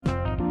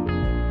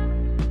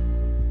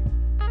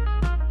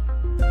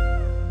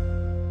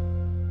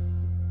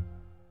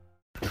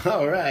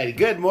All right.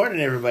 Good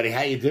morning, everybody.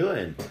 How you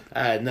doing?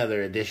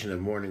 Another edition of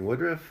Morning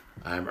Woodruff.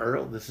 I'm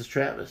Earl. This is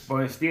Travis.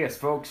 Buenos dias,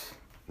 folks.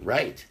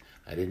 Right.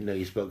 I didn't know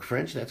you spoke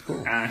French. That's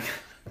cool.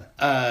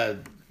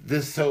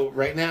 So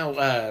right now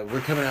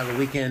we're coming out of the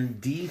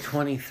weekend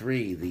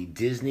D23, the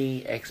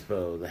Disney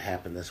Expo that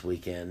happened this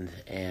weekend,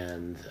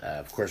 and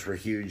of course we're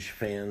huge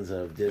fans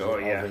of Disney, all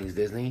things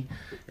Disney,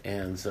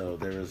 and so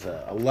there was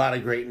a lot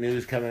of great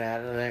news coming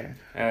out of there.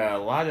 A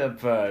lot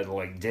of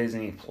like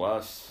Disney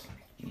Plus,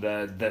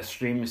 the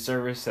streaming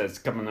service that's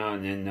coming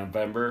on in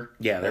November.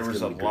 Yeah, there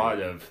was a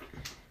lot of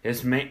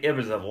it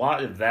was a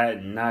lot of that,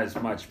 and not as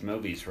much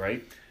movies,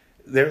 right?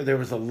 There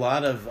was a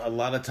lot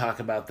of talk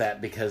about that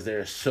because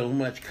there's so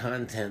much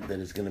content that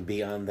is going to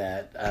be on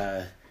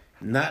that.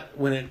 Not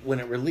when it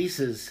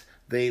releases,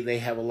 they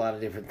have a lot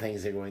of different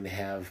things they're going to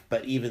have,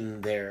 but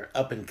even their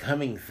up and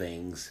coming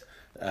things,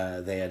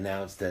 they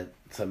announced that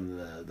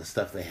some of the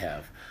stuff they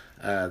have,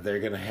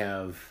 they're going to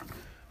have.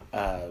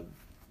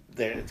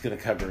 It's going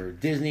to cover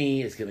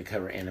Disney. It's going to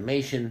cover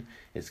animation.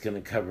 It's going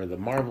to cover the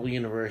Marvel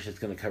universe. It's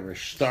going to cover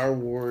Star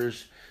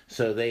Wars.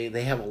 So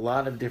they have a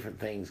lot of different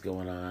things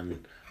going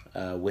on.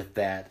 With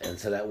that, and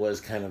so that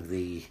was kind of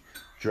the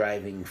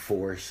driving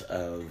force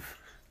of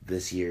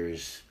this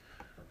year's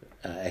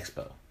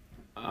expo.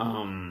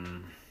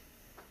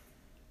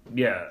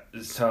 They're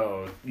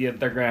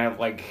gonna have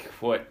like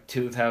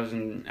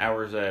 2,000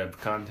 hours of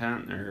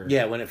content, or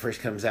when it first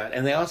comes out,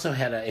 and they also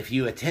had if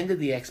you attended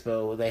the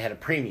expo, they had a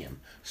premium.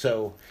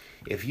 So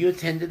if you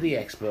attended the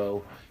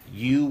expo,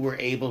 you were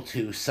able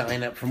to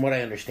sign up. From what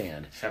I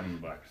understand,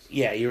 $7.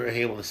 Yeah, you were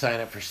able to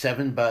sign up for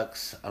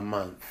 $7 a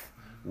month.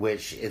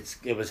 Which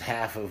it was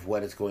half of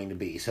what it's going to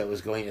be. So I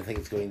think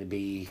it's going to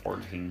be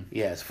 14.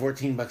 Yeah, it's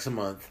 $14 a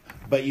month.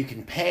 But you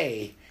can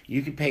pay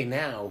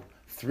now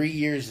 3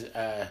 years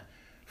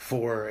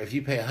for if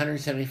you pay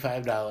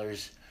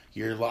 $175,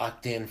 you're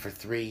locked in for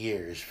 3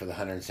 years for the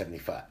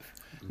 $175.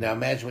 Mm-hmm. Now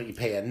imagine what you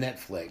pay on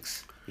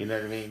Netflix. You know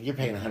what I mean? You're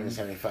paying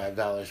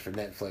 $175 for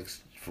Netflix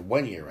for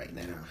 1 year right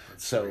now. Yeah,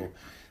 great.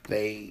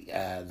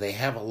 They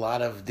have a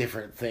lot of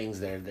different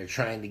things they're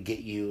trying to get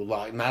you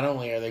locked. Not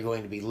only are they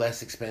going to be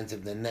less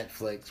expensive than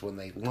Netflix when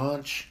they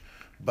launch,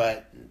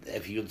 but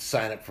if you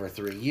sign up for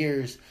 3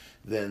 years,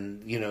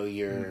 then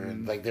you're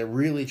like they're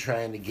really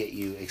trying to get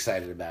you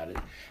excited about it.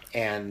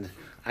 And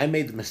I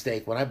made the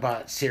mistake when I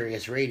bought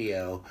Sirius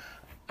Radio.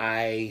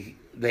 They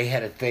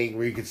had a thing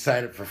where you could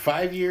sign up for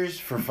 5 years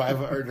for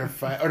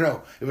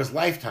it was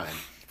lifetime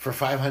for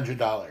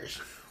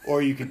 $500,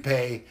 or you could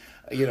pay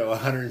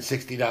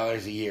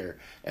 $160 a year.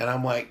 And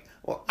I'm like,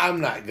 well, I'm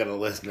not going to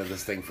listen to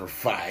this thing for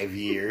 5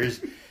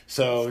 years.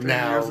 So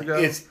now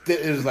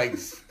it was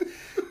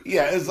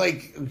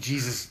like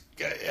Jesus,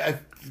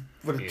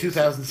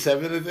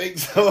 2007, I think.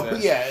 So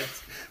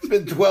it's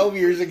been 12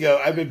 years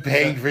ago. I've been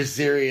paying for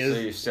Sirius.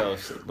 So you're still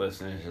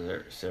listening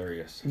to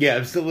Sirius? Yeah,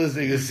 I'm still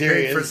listening to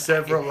Sirius. For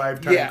several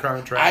lifetime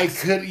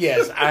contracts.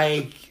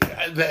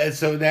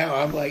 So now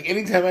I'm like,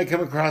 anytime I come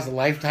across a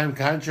lifetime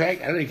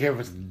contract, I don't even care if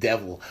it's the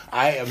devil.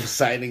 I am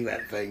signing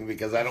that thing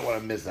because I don't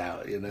want to miss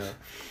out,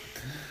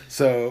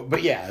 So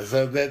they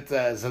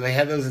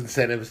had those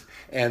incentives,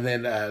 and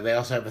then they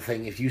also have a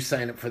thing. If you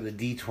sign up for the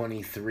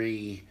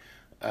D23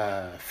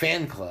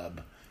 fan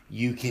club,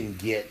 you can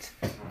get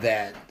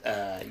that.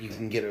 You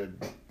can get a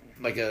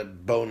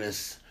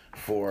bonus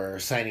for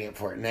signing up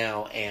for it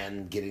now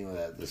and getting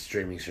the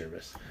streaming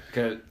service.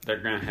 Cause they're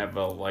gonna have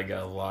a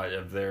lot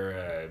of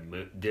their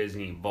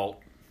Disney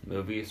Vault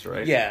movies,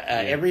 right? Yeah,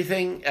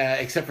 everything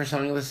except for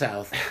Song of the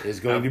South is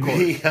going to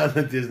be on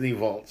the Disney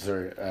Vaults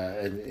or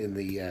in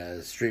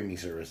the streaming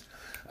service.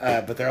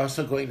 But they're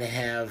also going to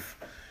have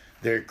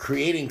they're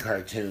creating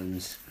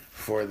cartoons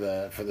for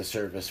the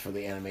service for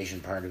the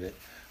animation part of it.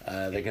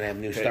 They're going to have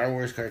new Star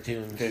Wars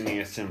cartoons.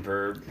 Phineas and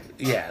Ferb.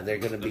 Yeah, they're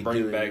going to be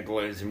bringing back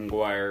Lizzie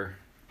McGuire.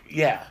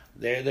 Yeah,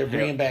 they're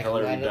bringing back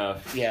Hilary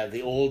Duff.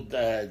 The old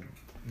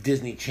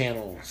Disney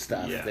Channel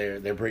stuff. Yeah.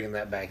 They're bringing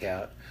that back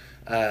out.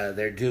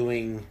 They're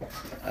doing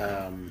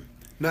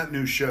not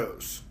new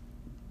shows.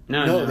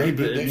 They're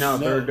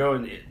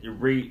doing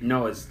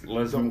it's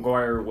Lizzie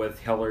McGuire with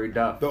Hilary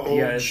Duff. The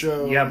old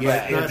show. Yeah,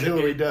 but not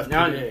Hilary Duff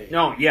today.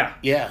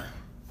 Yeah.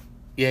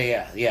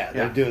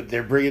 They're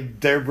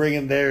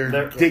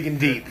digging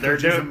deep.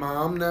 She's a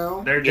mom now.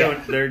 They're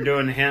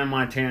doing Hannah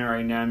Montana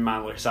right now, and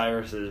Miley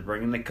Cyrus is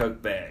bringing the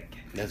Coke bag.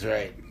 That's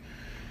right.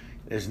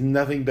 There's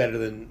nothing better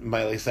than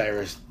Miley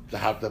Cyrus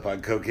hopped up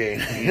on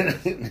cocaine,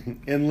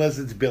 unless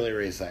it's Billy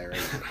Ray Cyrus.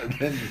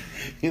 And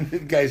then the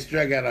guy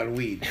struck out on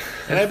weed,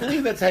 and I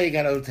believe that's how you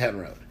got Old Town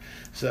Road.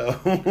 So,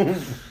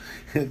 but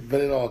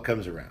it all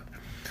comes around.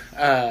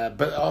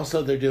 But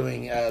also, they're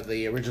doing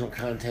the original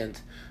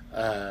content.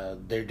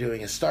 They're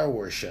doing a Star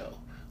Wars show,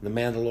 The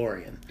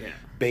Mandalorian,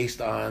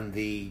 based on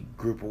the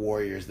group of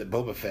warriors that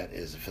Boba Fett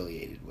is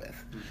affiliated with.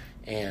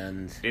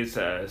 And it's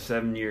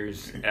 7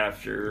 years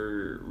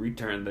after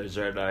Return of the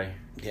Jedi.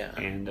 Yeah.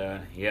 And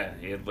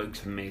it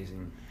looks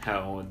amazing.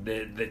 How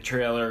the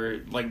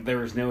trailer, like, there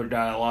was no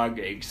dialogue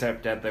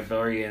except at the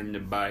very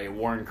end by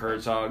Warren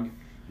Herzog.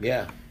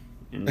 Yeah.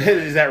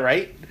 Is that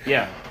right?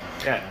 Yeah.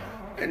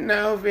 And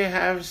now we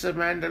have the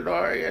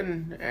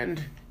Mandalorian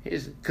and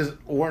his... Because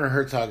Werner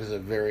Herzog is a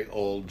very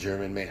old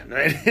German man,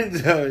 right? And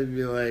so it'd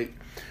be like...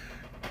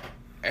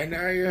 And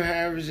now you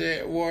have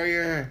the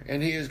warrior,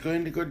 and he is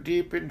going to go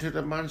deep into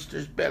the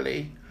monster's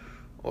belly.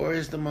 Or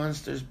is the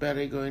monster's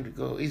belly going to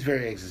go... He's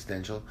very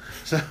existential.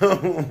 So...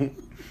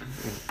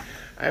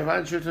 I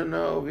want you to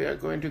know we are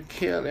going to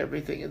kill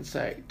everything in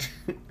sight.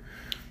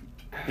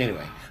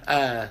 Anyway,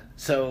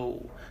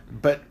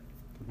 but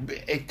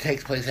it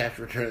takes place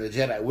after Return of the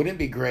Jedi. Wouldn't it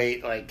be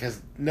great, like,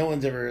 because no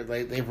one's ever,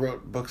 like, they've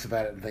wrote books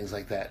about it and things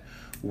like that.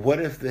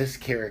 What if this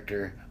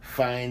character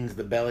finds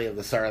the belly of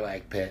the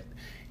Sarlacc pit,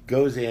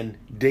 goes in,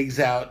 digs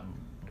out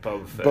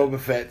Boba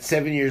Fett.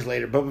 7 years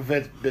later, Boba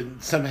Fett's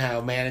been somehow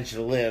managed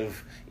to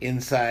live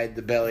inside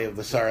the belly of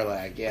the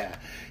Sarlacc. Yeah,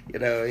 you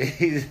know,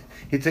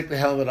 he took the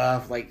helmet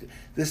off. Like,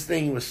 this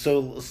thing was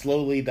so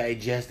slowly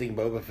digesting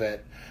Boba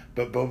Fett,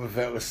 but Boba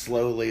Fett was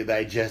slowly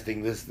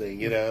digesting this thing.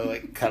 You know,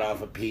 like cut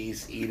off a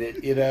piece, eat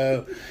it. You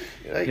know,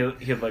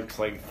 like, he looks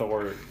like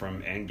Thor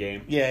from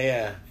Endgame.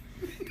 Yeah.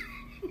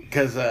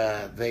 Because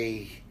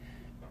they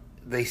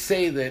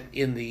say that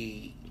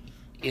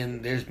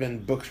there's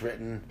been books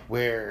written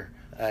where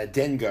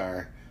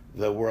Dengar,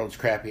 the world's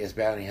crappiest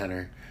bounty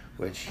hunter,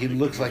 which he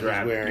looks like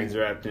he's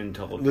wrapped in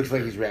toilet paper. Looks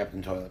like he's wrapped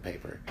in toilet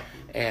paper.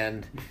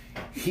 And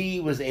he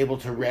was able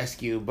to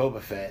rescue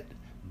Boba Fett,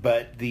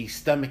 but the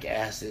stomach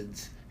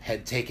acids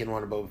had taken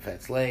one of Boba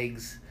Fett's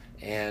legs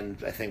and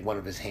I think one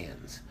of his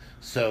hands.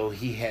 So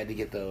he had to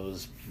get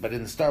those. But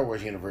in the Star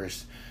Wars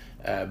universe,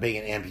 being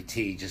an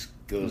amputee just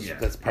goes,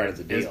 that's part of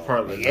the deal. It's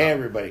part of the deal.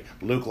 Everybody,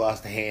 Luke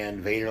lost a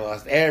hand, Vader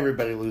lost,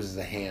 everybody loses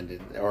a hand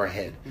or a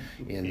head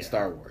in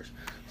Star Wars.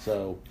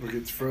 So, or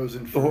gets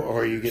frozen.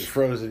 Or you get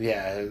frozen,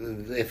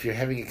 If you're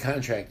having a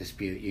contract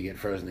dispute, you get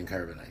frozen in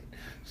carbonite.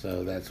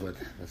 So that's what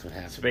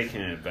happens.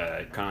 Speaking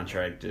of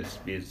contract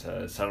disputes,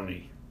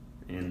 Sony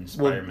and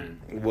Spider-Man.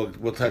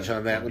 We'll touch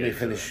on that. Let me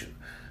finish.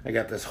 I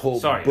got this whole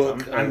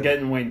book. I'm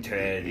getting way into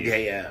it.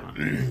 Yeah.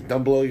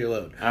 Don't blow your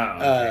load. Oh,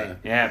 okay.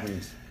 It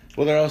happens.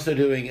 Well, they're also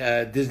doing,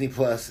 Disney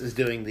Plus is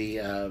doing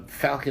the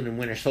Falcon and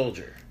Winter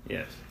Soldier.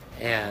 Yes.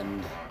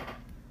 And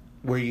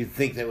where you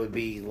think that would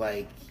be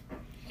like,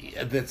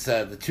 that's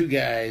the two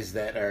guys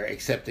that are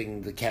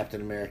accepting the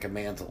Captain America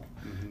mantle.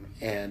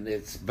 Mm-hmm. And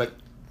it's, but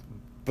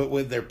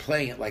when they're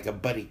playing it like a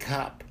buddy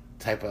cop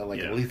type of,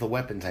 like a Lethal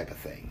Weapon type of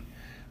thing.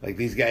 Like,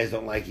 these guys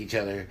don't like each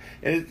other.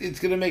 And it's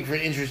going to make for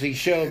an interesting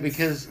show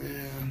because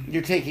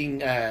you're taking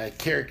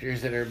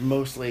characters that are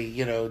mostly,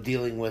 you know,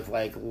 dealing with,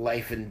 like,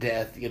 life and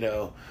death, you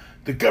know.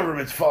 The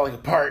government's falling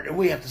apart and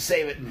we have to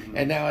save it. Mm-hmm.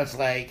 And now it's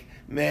like,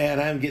 man,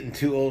 I'm getting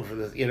too old for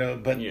this, you know.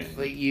 But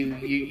like,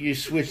 you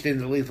switched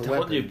into Lethal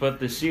Weapon. Told you, put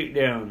the suit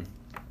down.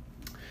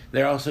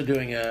 They're also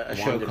doing a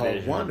show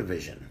called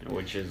WandaVision.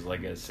 Which is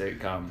like a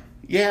sitcom.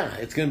 Yeah,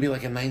 it's going to be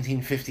like a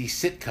 1950s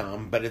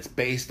sitcom, but it's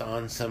based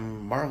on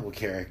some Marvel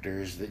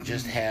characters that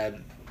just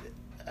had,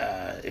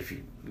 if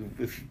you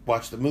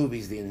watch the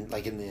movies,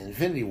 like in the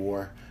Infinity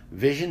War,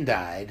 Vision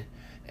died,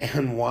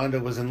 and Wanda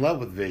was in love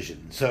with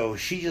Vision. So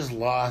she just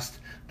lost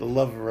the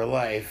love of her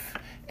life,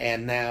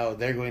 and now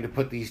they're going to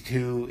put these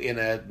two in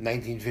a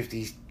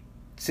 1950s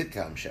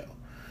sitcom show.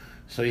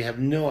 So you have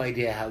no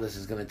idea how this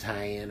is going to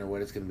tie in or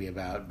what it's going to be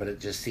about, but it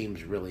just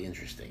seems really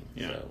interesting.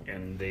 Yeah, so.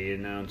 And they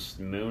announced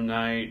Moon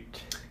Knight,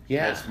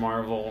 Miss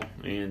Marvel,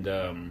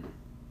 and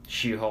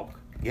She-Hulk.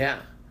 Yeah,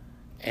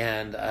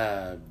 and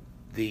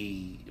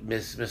the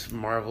Miss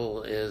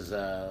Marvel is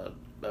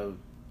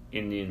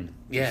Indian.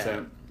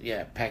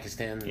 Yeah,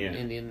 Pakistan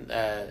Indian,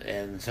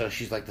 and so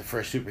she's like the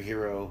first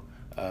superhero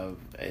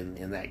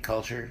in that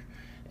culture.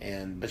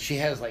 But she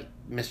has like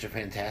Mr.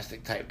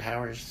 Fantastic type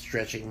powers,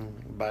 stretching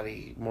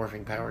body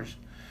morphing powers,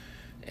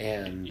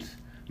 and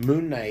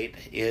Moon Knight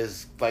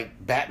is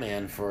like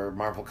Batman for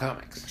Marvel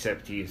Comics.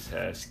 Except he's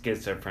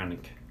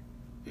schizophrenic.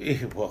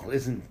 Well,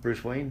 isn't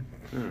Bruce Wayne?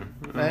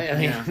 I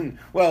mean,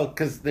 well,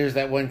 because there's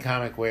that one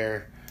comic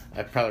where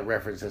I've probably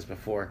referenced this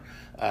before.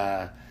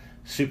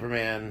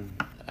 Superman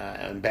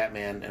and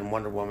Batman and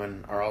Wonder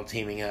Woman are all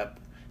teaming up,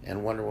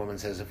 and Wonder Woman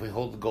says, "If we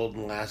hold the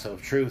golden lasso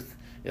of truth,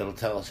 it'll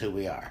tell us who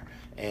we are."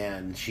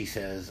 And she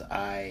says,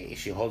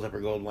 she holds up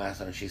her golden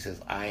lasso and she says,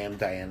 "I am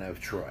Diana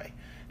of Troy."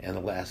 And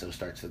the lasso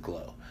starts to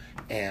glow.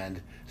 And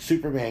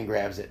Superman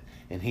grabs it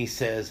and he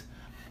says,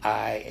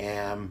 "I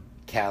am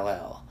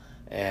Kal-El."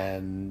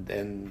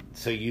 And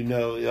so you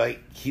know,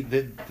 like he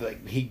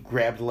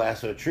grabbed the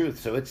lasso of truth,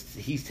 so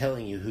he's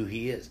telling you who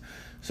he is.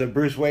 So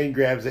Bruce Wayne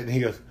grabs it and he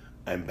goes,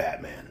 "I'm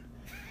Batman."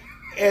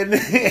 And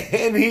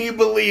he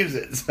believes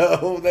it,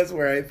 so that's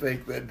where I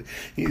think that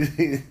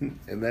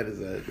and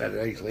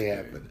that actually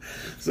happened.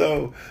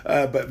 So,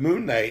 but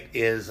Moon Knight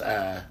is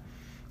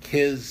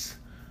his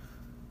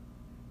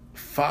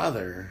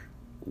father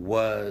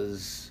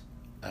was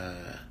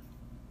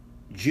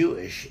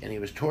Jewish, and he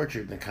was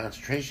tortured in the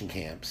concentration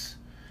camps,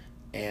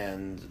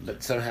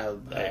 but somehow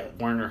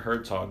Werner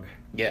Herzog.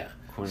 Yeah.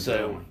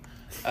 So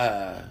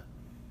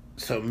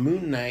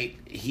Moon Knight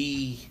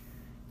he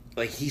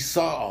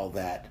saw all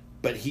that.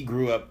 but he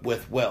grew up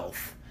with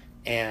wealth,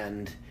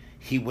 and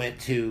he went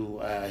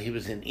to he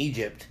was in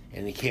Egypt,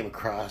 and he came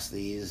across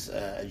these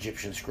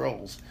Egyptian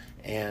scrolls,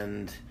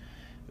 and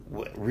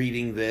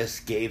reading this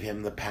gave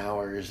him the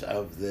powers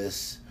of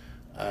this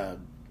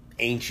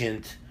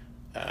ancient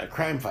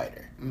crime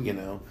fighter. You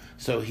know,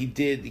 so he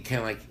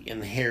kind of like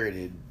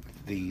inherited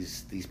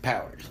these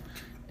powers,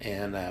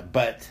 and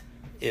but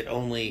it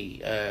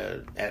only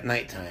at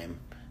nighttime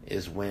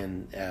is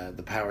when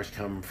the powers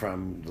come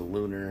from the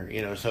lunar,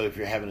 you know, so if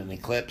you're having an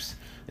eclipse,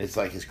 it's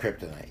like his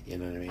kryptonite, you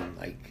know what I mean?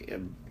 Like,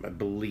 I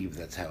believe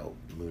that's how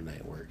Moon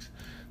Knight works.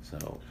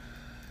 So,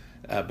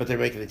 but they're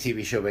making a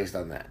TV show based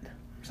on that,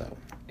 so.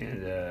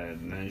 And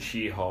then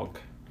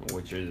She-Hulk,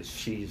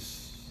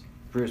 she's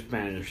Bruce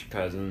Banner's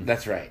cousin.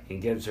 That's right. He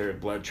gives her a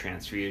blood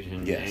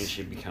transfusion, Yes. and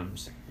she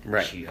becomes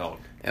Right. She-Hulk.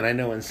 And I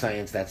know in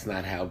science that's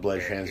not how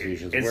blood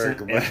transfusions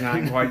work. It's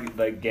not quite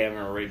the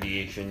gamma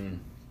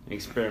radiation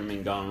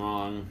experiment gone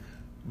on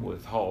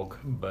with Hulk,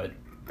 but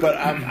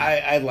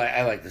I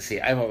like to see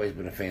it. I've always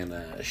been a fan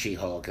of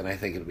She-Hulk, and I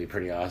think it'll be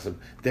pretty awesome.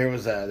 There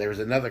was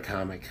another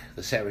comic,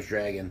 The Savage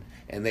Dragon,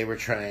 and they were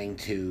trying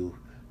to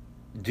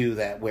do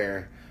that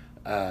where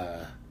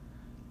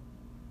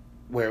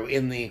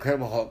in the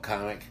Incredible Hulk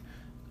comic,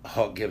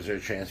 Hulk gives her a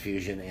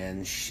transfusion,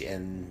 and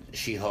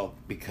She-Hulk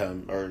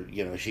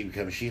she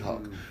becomes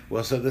She-Hulk.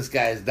 Well, so this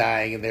guy's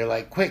dying, and they're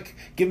like, "Quick,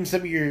 give him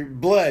some of your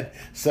blood."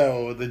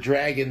 So the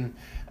dragon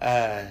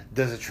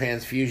does a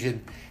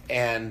transfusion,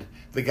 and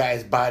the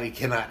guy's body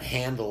cannot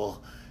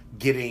handle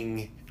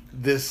getting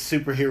this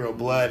superhero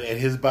blood, and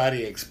his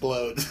body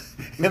explodes.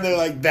 And they're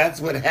like,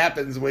 "That's what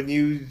happens when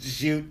you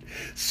shoot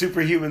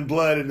superhuman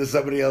blood into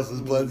somebody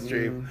else's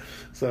bloodstream."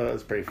 So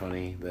it's pretty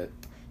funny that.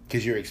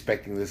 Because you're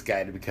expecting this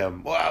guy to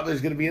become, wow, there's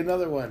going to be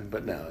another one.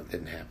 But no, it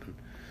didn't happen.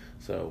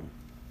 So,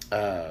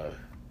 go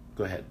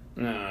ahead.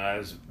 No, I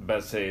was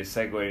about to say,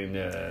 segueing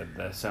to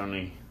the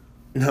Sony.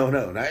 No,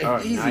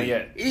 not easy. Not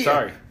yet. Easy.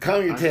 Sorry.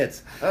 Calm your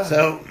tits.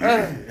 Sorry.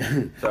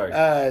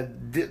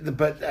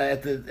 But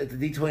at the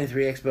D23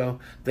 Expo,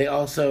 they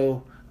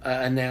also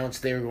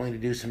announced they were going to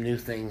do some new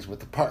things with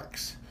the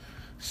parks.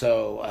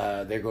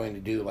 So they're going to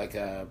do like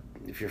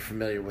if you're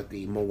familiar with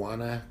the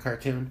Moana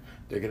cartoon,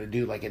 they're going to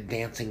do like a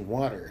dancing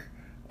water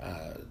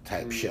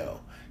type show.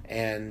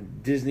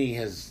 And Disney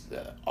has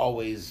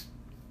always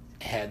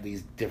had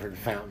these different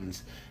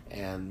fountains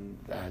and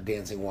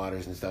dancing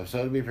waters and stuff. So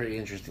it'll be pretty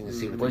interesting to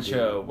see what they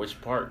do. Which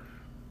part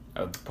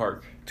of the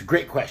park? It's a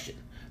great question.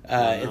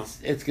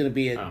 It's going to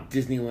be at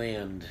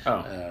Disneyland.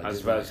 I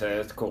was about to say,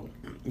 that's cool.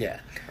 Yeah.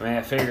 I mean,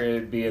 I figured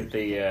it'd be at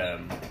the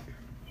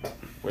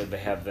where they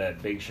have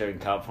that big show in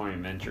California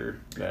Adventure,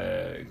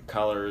 the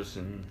colors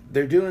and...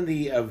 They're doing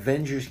the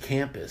Avengers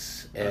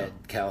Campus at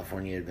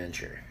California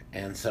Adventure.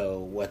 And so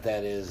what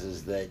that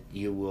is that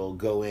you will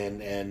go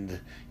in and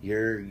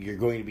you're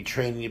going to be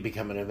training to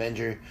become an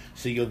Avenger.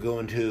 So you'll go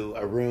into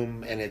a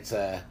room, and it's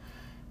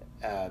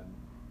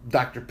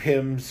Dr.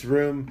 Pym's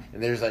room,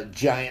 and there's a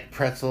giant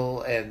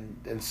pretzel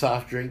and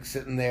soft drink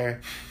sitting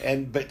there,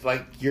 but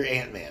like you're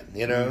Ant-Man,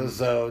 you know.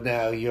 So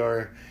now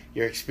you're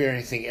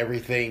experiencing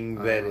everything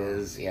that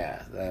is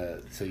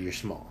so you're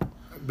small.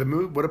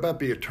 What about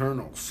the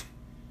Eternals?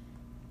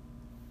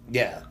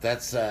 Yeah,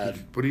 that's.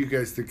 What do you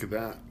guys think of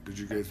that? Did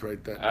you guys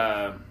write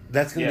that?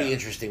 That's going to be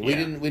interesting. We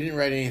didn't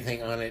write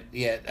anything on it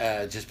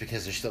yet, just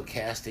because they're still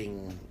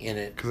casting in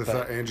it. Because I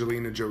thought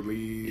Angelina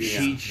Jolie.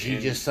 She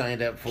just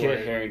signed up for Kit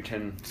it.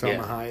 Harington.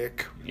 Salma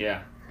Hayek.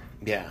 Yeah.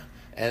 Yeah,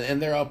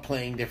 and they're all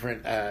playing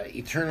different.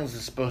 Eternals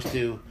is supposed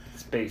to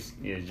space.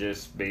 Yeah,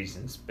 just space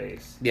and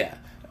space. Yeah,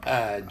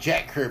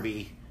 Jack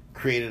Kirby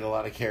created a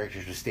lot of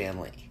characters with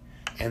Stan Lee,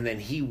 and then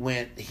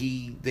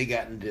they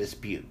got into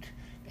dispute.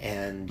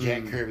 And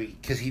Jack Kirby,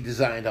 because he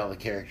designed all the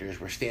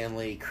characters, where Stan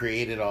Lee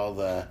created all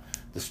the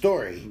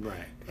story,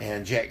 right?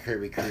 And Jack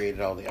Kirby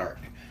created all the art.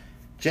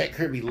 Jack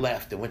Kirby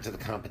left and went to the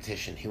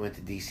competition. He went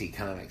to DC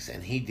Comics,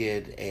 and he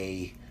did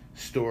a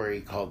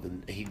story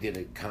he did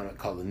a comic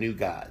called The New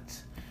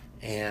Gods,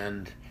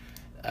 and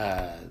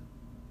it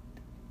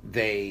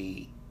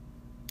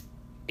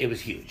was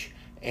huge,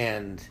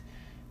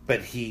 but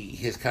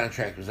his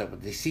contract was up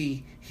with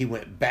DC. He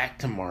went back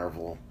to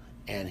Marvel.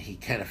 And he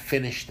kind of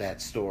finished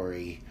that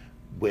story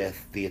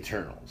with the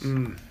Eternals.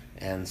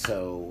 And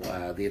so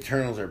the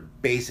Eternals are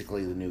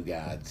basically the new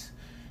gods.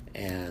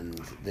 And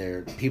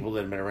they're people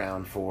that have been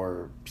around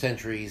for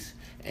centuries.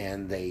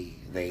 And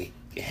they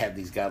have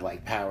these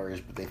godlike powers,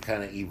 but they've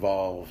kind of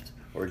evolved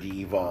or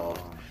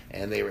de-evolved.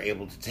 And they were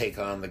able to take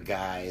on the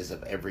guise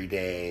of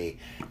everyday,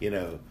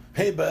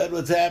 hey, bud,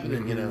 what's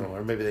happening?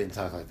 Or maybe they didn't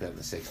talk like that in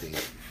the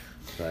 60s.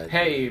 But,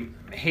 hey,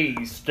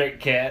 stray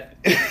cat.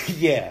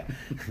 Yeah.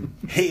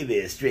 Hey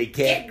there, stray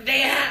cat. Check the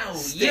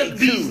house. Stay Your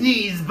bee's cool.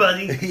 knees,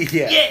 buddy.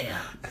 Yeah.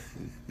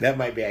 That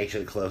might be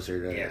actually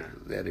closer to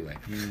anyway.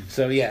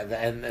 So yeah,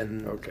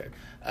 and okay.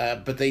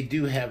 But they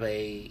do have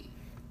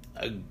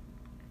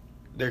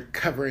they're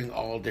covering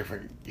all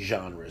different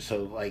genres.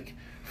 So like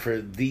for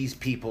these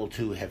people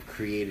to have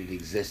created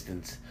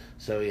existence.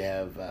 So you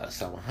have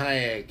Salma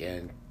Hayek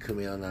and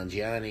Kumail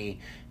Nanjiani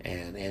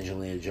and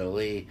Angelina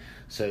Jolie.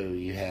 So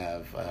you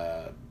have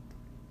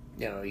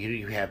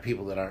you have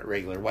people that aren't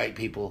regular white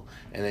people,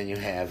 and then you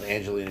have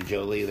Angelina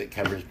Jolie that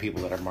covers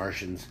people that are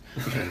Martians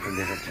and from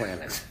different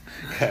planets.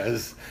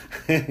 Because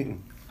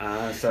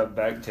so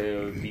back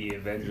to the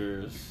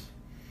Avengers.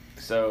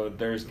 So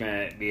there's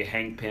gonna be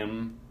Hank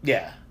Pym.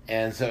 yeah,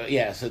 and so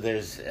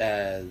there's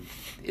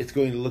it's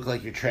going to look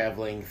like you're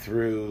traveling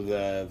through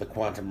the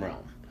quantum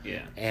realm.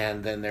 Yeah,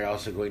 And then they're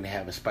also going to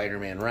have a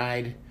Spider-Man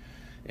ride,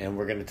 and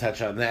we're going to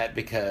touch on that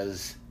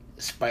because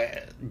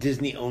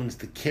Disney owns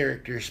the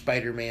character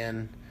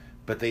Spider-Man,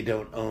 but they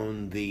don't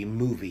own the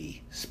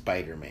movie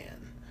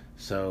Spider-Man.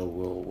 So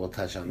we'll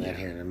touch on that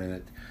here in a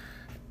minute.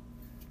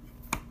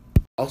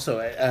 Also,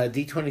 at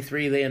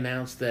D23, they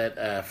announced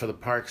that for the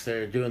parks,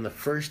 they're doing the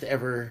first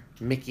ever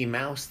Mickey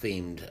Mouse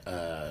themed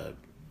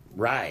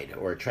ride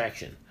or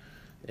attraction.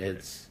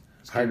 It's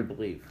hard to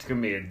believe. it's gonna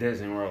be at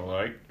Disney World,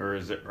 right? Or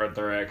are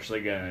they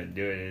actually gonna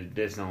do it at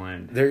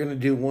Disneyland? They're going to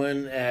do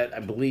one at, I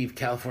believe,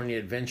 California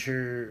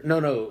Adventure.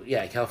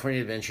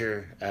 California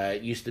Adventure.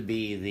 It used to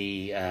be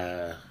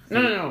the...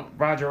 No,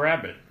 Roger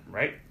Rabbit,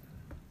 right?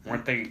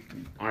 Aren't they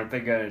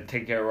gonna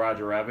take care of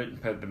Roger Rabbit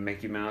and put the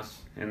Mickey Mouse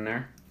in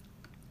there?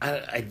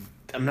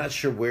 I'm not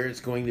sure where it's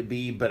going to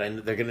be, but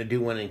they're going to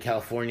do one in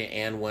California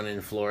and one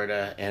in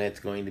Florida, and it's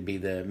going to be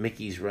the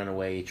Mickey's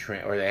Runaway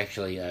Train, or they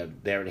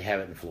already have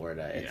it in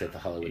Florida. It's at the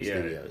Hollywood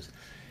Studios,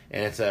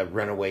 and it's a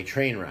runaway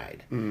train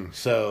ride.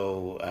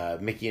 So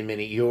Mickey and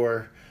Minnie,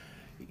 you're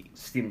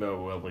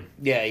Steamboat Willie.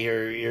 Yeah,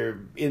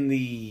 you're in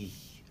the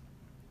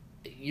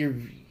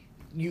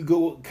you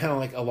go kind of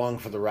like along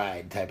for the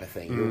ride type of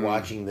thing. You're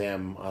watching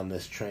them on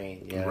this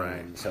train, Right.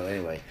 And so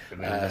anyway,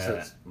 So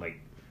it's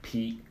like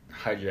Pete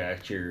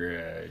hijacked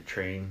your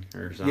train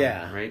or something,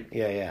 right?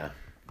 Yeah.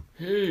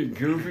 Hey,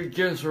 Goofy,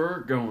 guess where we're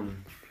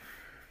going?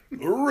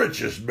 The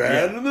richest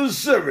man in the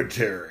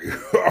cemetery.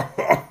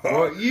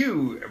 What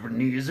you,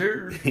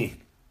 Ebenezer?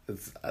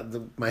 It's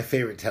my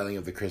favorite telling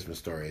of the Christmas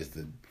story is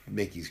the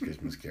Mickey's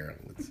Christmas Carol.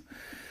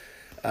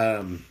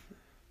 And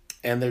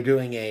they're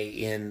doing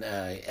in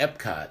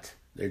Epcot.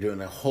 They're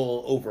doing a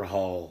whole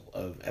overhaul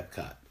of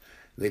Epcot.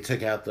 They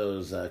took out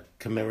those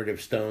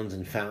commemorative stones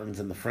and fountains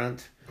in the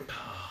front,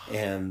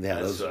 and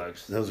That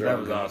sucks. Those are that all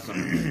was gone.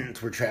 awesome.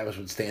 It's where Travis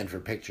would stand for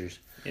pictures.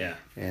 Yeah.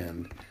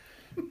 And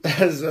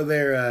so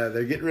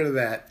they're getting rid of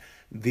that.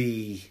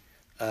 They're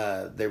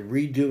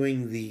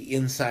redoing the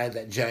inside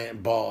that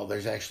giant ball.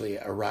 There's actually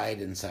a ride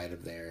inside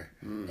of there,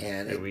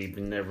 and That we've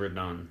never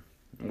done.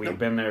 We've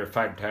been there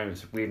 5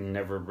 times. We've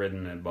never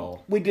ridden that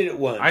ball. we did it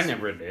once. I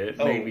never did it.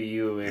 Oh. Maybe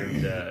you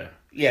and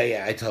Yeah,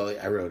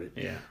 I wrote it.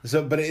 yeah.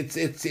 So, but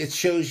it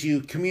shows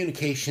you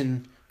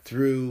communication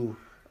through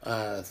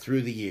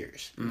the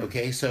years.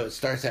 Okay, so it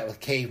starts out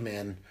with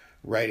cavemen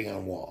writing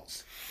on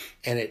walls,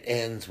 and it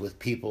ends with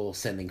people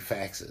sending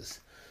faxes.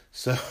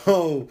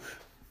 So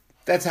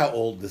that's how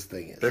old this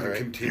thing is. They've all right?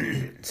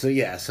 continued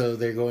it. So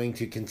they're going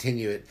to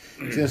continue it.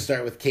 It's going to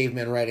start with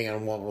cavemen writing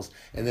on walls,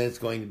 and then it's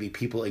going to be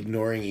people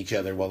ignoring each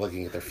other while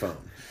looking at their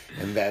phone.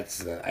 And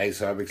that's so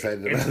I'm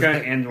excited about It's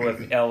going to end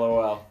with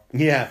LOL.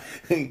 Yeah,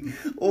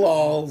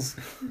 lols.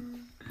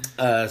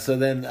 So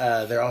then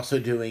they're also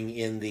doing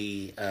in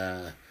the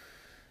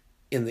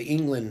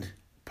England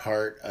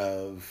part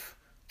of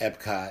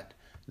Epcot,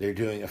 they're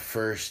doing a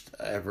first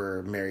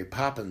ever Mary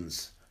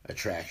Poppins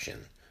attraction.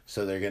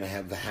 So they're going to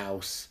have the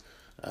house,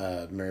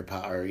 Mary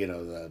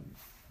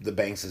the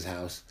Banks's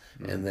house,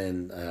 and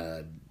then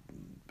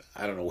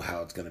I don't know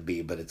how it's going to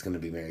be, but it's going to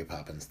be Mary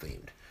Poppins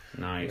themed.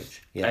 Nice.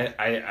 Yeah.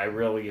 I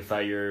really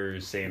thought you were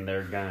saying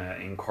they're gonna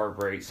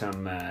incorporate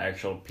some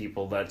actual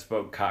people that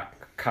spoke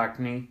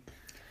Cockney.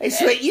 Hey,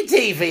 sweet, you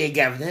tea for you,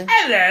 Governor.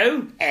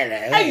 Hello.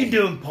 Hello. How you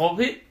doing,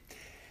 Pulpit?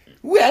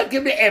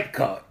 Welcome to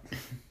Epcot.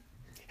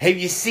 Have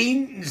you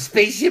seen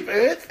Spaceship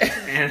Earth?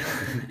 And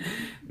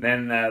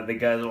then the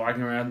guys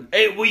walking around.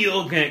 Hey, what you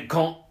looking at,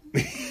 Comp?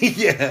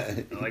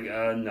 Yeah. Like,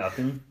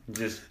 nothing.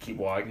 Just keep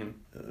walking.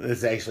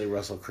 It's actually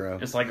Russell Crowe.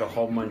 It's like a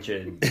whole bunch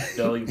of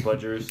Billy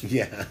Butchers.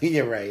 Yeah,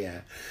 you're right.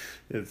 Yeah,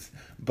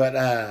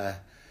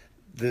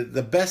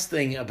 the best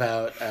thing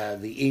about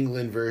the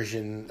England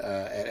version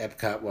at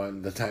Epcot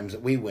one, the times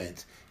that we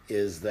went,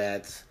 is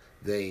that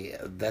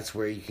that's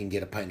where you can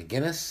get a pint of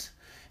Guinness,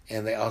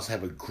 and they also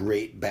have a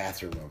great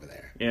bathroom over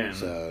there. Yeah.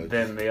 So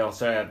then they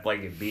also have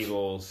like a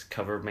Beatles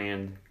cover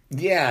band.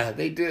 yeah,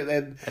 they do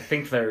that. I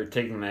think they're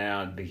taking that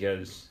out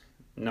because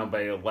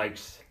nobody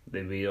likes the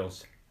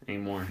Beatles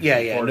anymore. Yeah.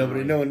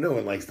 Unfortunately. No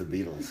one likes the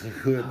Beatles.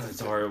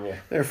 It's horrible.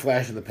 They're a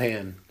flash in the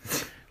pan.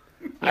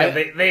 Yeah,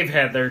 they've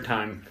had their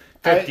time.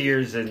 50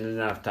 years isn't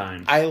enough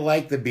time. I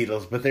like the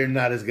Beatles, but they're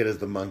not as good as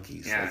the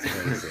Monkees. Yeah. Let's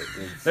face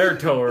it. They're a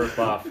total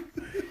ripoff.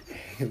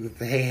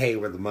 Hey,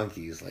 we're the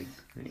Monkees. Like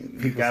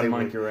You gotta say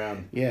monkey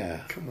around.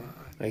 Yeah. Come on.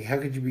 Like, how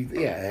could you be?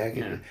 Yeah, how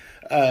could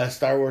Yeah.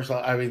 Star Wars.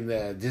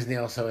 Disney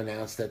also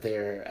announced that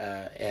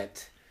they're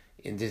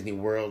in Disney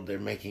World. They're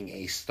making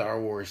a Star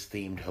Wars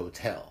themed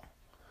hotel,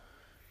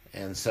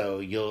 and so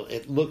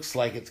it looks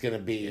like it's going to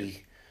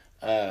be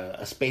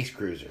a space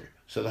cruiser.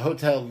 So the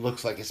hotel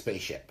looks like a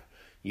spaceship.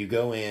 You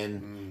go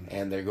in,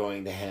 and they're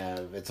going to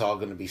have, it's all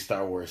going to be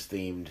Star Wars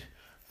themed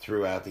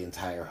throughout the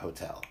entire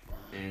hotel.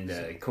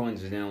 And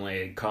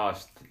coincidentally, it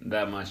cost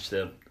that much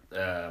to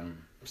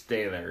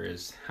stay there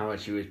is how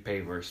much you would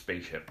pay for a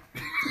spaceship.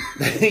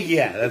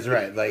 Yeah, that's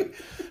right. Like,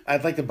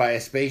 I'd like to buy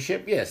a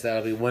spaceship. Yes,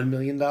 that'll be $1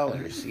 million.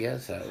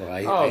 Yes.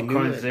 I knew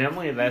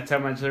coincidentally, that's how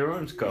much the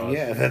rooms cost.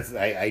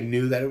 Yeah, I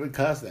knew that it would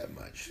cost that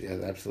much. Yeah,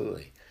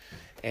 absolutely.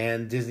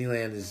 And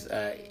Disneyland is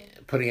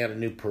putting out a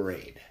new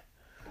parade.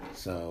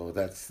 So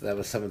that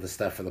was some of the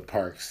stuff for the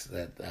parks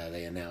that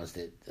they announced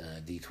at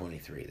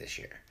D23 this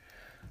year.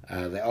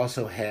 They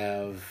also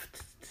have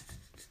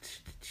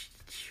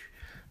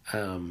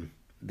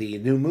the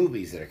new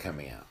movies that are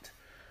coming out.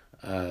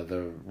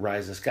 The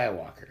Rise of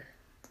Skywalker.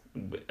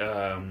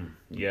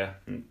 Yeah,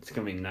 it's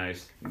going to be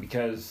nice.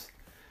 Because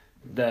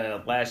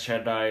The Last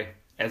Jedi,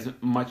 as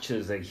much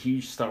as a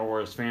huge Star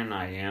Wars fan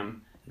I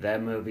am,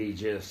 that movie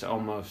just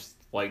almost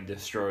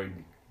destroyed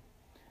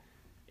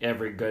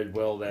every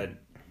goodwill that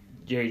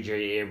J.J.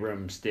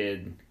 Abrams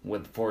did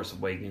with Force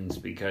Awakens,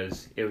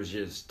 because it was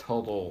just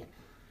total.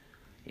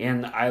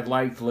 And I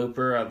liked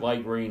Looper, I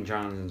liked Rian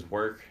Johnson's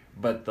work,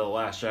 but The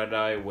Last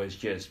Jedi was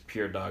just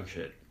pure dog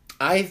shit.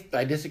 I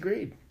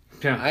disagreed.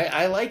 Yeah.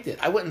 I liked it.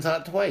 I went and saw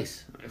it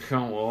twice.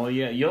 Well,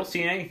 yeah, you'll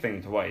see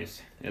anything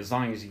twice as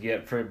long as you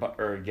get free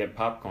get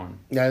popcorn.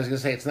 Yeah, I was gonna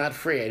say it's not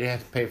free. I do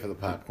have to pay for the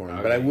popcorn,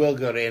 Okay. but I will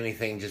go to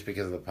anything just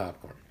because of the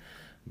popcorn.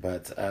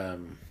 But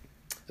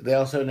they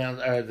also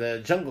announced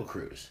the Jungle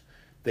Cruise.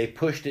 They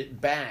pushed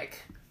it back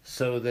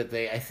so that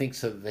they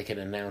can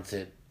announce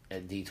it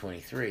at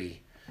D23.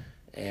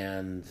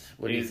 And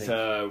what do you think?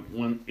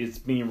 When it's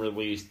being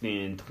released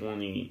in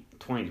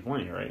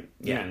 2020, right?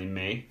 Yeah. In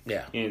May.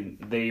 Yeah. And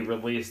they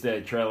released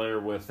a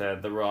trailer with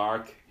The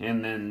Rock,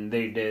 and then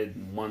they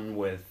did one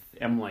with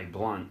Emily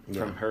Blunt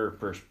from her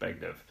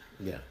perspective.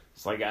 Yeah.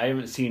 It's I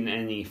haven't seen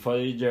any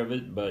footage of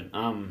it, but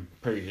I'm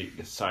pretty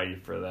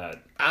excited for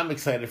that. I'm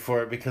excited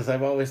for it because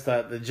I've always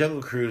thought the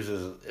Jungle Cruise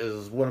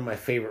is one of my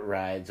favorite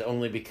rides,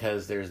 only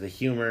because there's the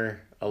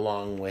humor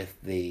along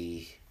with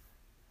the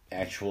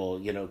actual,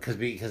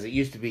 because it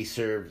used to be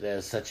served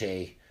as such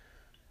a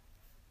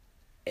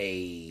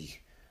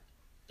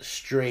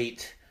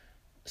straight,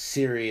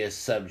 serious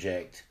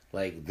subject.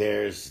 Like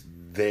there is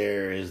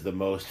the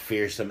most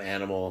fearsome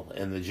animal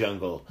in the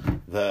jungle,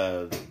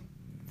 the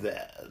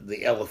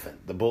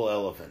elephant, the bull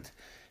elephant.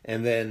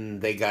 And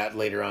then they got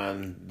later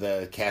on,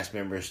 the cast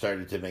members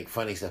started to make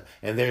funny stuff.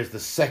 And there's the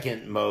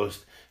second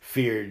most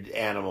feared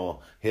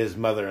animal, his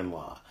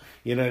mother-in-law.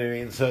 You know what I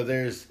mean? So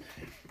there's,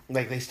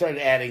 they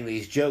started adding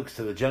these jokes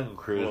to the Jungle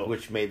Cruise,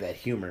 which made that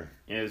humor.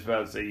 Yeah, I was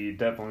about to say, you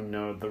definitely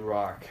know The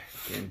Rock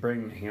can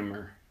bring the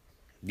humor.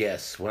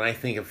 Yes, when I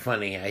think of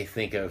funny, I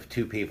think of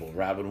two people,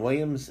 Robin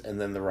Williams and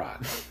then The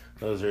Rock.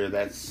 Those are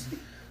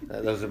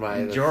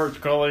my... George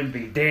Carlin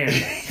be damned.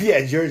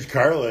 Yeah, George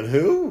Carlin,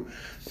 who?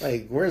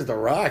 Where's The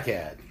Rock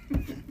at?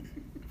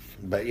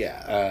 But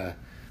yeah,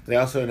 they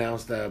also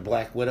announced a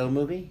Black Widow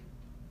movie,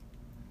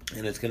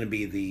 and it's going to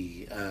be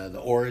the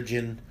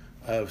origin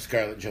of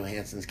Scarlett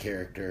Johansson's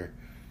character.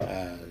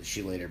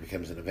 She later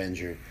becomes an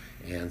Avenger,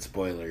 and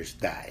spoilers,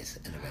 dies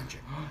an Avenger.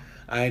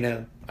 I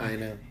know.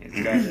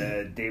 It's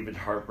got David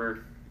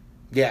Harbour.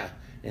 Yeah,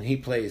 and he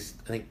plays,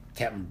 I think,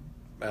 Captain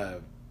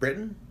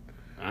Britain.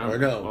 Or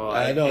no,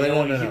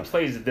 no. He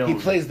plays the villain.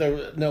 He plays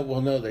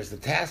there's the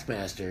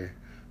Taskmaster,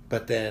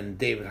 but then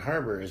David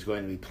Harbour is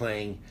going to be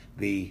playing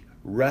the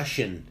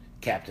Russian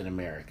Captain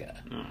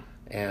America. Oh.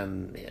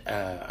 And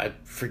I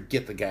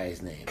forget the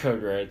guy's name.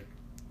 Code Red.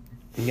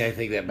 Yeah, I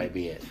think that might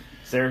be it.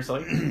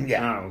 Seriously?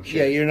 Yeah. Oh, shit.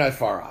 Yeah, you're not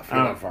far off.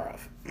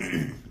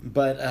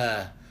 But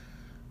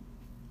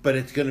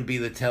it's going to be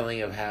the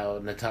telling of how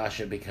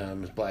Natasha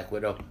becomes Black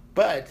Widow.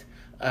 But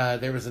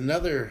there was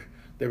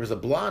a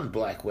blonde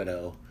Black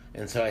Widow,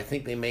 and so I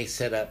think they may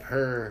set up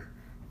her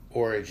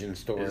origin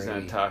story. Is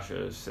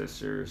Natasha's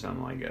sister or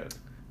something like that?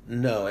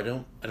 No, I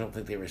don't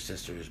think they were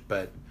sisters,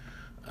 but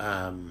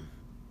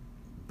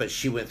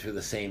she went through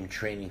the same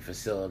training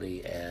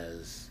facility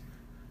as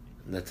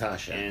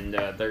Natasha. And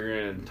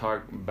they're going to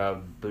talk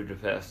about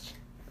Budapest,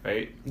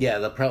 right? Yeah,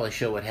 they'll probably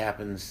show what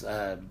happens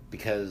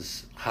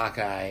because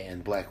Hawkeye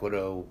and Black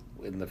Widow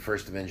in the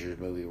first Avengers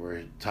movie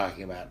were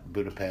talking about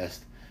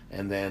Budapest.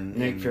 And then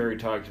Nick Fury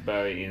talked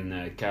about it in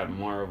Captain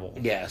Marvel.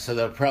 Yeah, so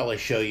they'll probably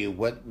show you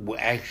what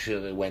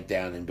actually went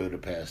down in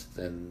Budapest.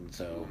 And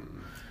so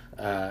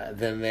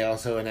then they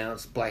also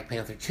announced Black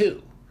Panther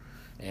 2.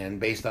 And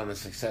based on the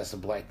success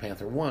of Black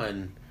Panther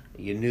 1,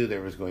 you knew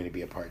there was going to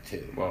be a part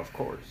 2. Well, of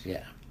course.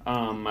 Yeah.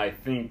 I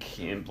think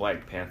in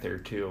Black Panther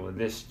 2,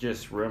 this is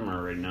just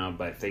rumor right now,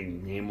 but I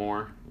think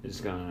Namor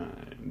is going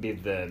to be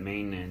the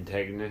main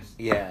antagonist.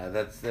 Yeah,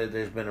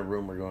 there's been a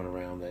rumor going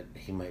around that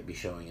he might be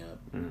showing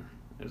up.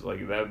 It's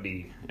that'd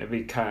be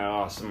kind of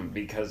awesome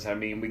because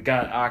we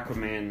got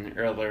Aquaman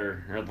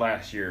earlier or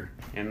last year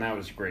and that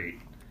was great.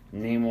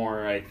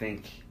 Namor, I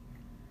think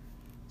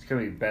it's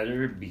gonna be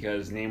better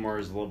because Namor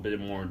is a little bit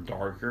more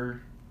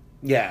darker.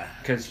 Yeah.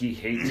 Because he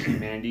hates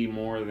humanity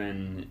more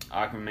than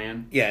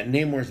Aquaman. Yeah,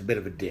 Namor's a bit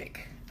of a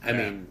dick. I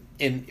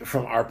mean,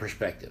 from our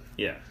perspective.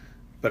 Yeah.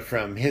 But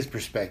from his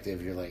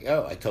perspective, you're like,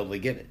 oh, I totally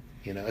get it.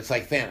 You know, it's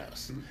like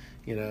Thanos.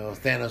 You know,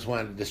 Thanos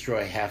wanted to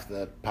destroy half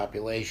the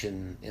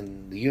population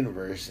in the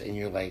universe, and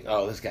you're like,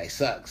 oh, this guy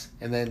sucks.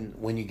 And then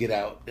when you get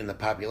out in the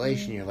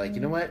population, you're like,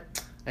 you know what?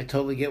 I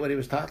totally get what he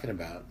was talking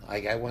about.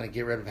 Like, I want to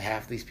get rid of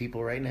half these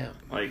people right now.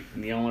 Like,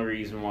 the only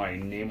reason why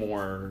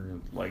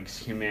Namor likes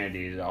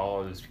humanity at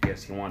all is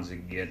because he wants to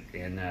get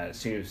in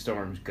Sue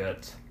Storm's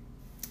guts.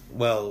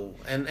 Well,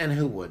 and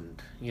who wouldn't?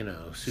 You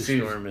know, Sue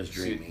Storm is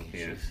dreamy.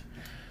 Yes.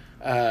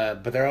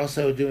 But they're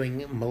also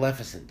doing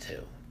Maleficent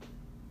too.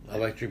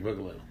 Electric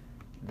Boogaloo.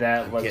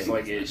 That looks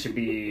like it should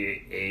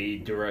be a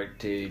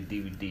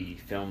direct-to-DVD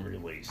film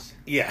release.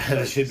 Yeah,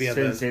 that should be.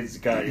 Since it's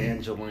got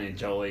Angelina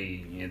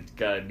Jolie, it's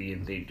got to be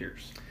in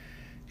theaters.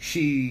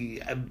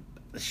 She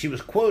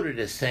was quoted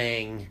as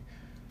saying,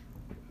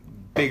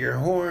 "Bigger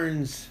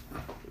horns,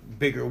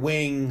 bigger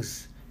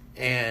wings,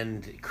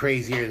 and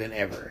crazier than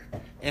ever."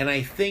 And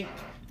I think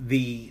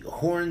the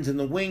horns and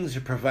the wings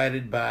are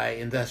provided by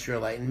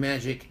Industrial Light and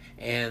Magic,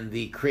 and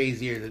the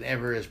crazier than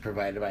ever is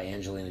provided by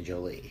Angelina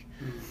Jolie.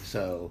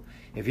 So,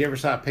 if you ever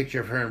saw a picture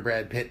of her and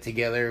Brad Pitt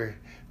together,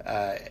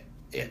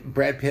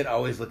 Brad Pitt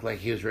always looked like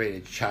he was ready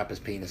to chop his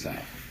penis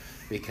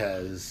off.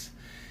 Because,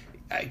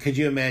 could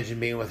you imagine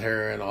being with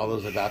her and all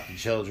those adopted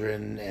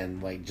children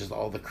and like just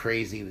all the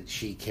crazy that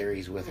she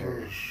carries with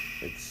her?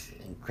 It's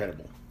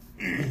incredible.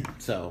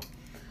 So,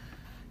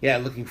 yeah,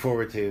 looking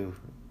forward to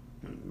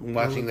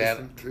watching that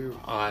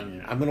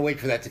on. I'm gonna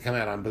wait for that to come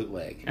out on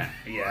bootleg.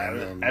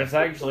 Yeah, I was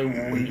actually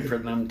waiting for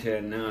them to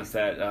announce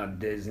that on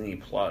Disney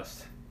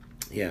Plus.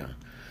 Yeah.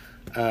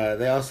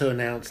 They also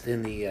announced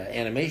in the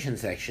animation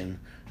section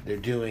they're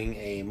doing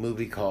a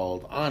movie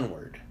called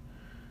Onward,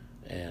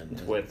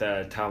 and with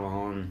Tom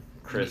Holland,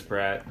 Chris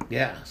Pratt.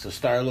 Yeah, so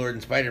Star-Lord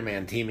and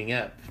Spider-Man teaming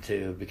up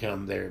to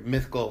become their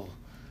mythical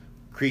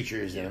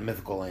creatures in a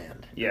mythical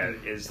land. Yeah,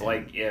 it's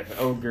like if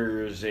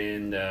ogres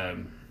and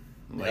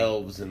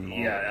elves and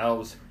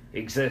elves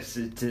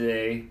existed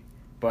today,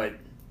 but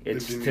but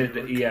instead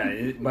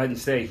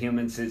of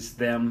humans, it's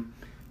them.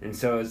 And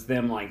so it's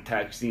them like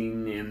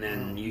texting, and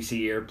then you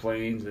see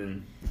airplanes,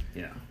 and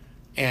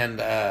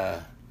and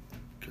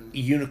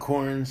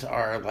unicorns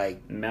are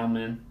like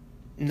mailmen.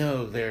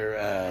 No,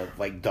 they're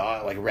like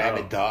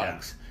rabid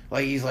dogs. Yeah.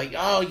 Like he's like,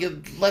 oh,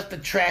 you left the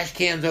trash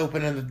cans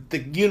open, and the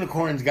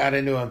unicorns got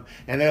into them,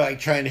 and they're like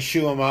trying to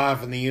shoo them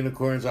off, and the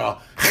unicorns are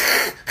all,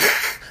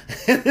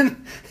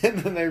 and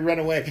then they run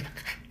away,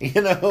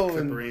 you know.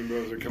 And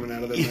rainbows are coming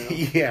out of their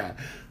mouth. Yeah,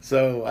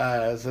 so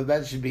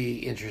that should be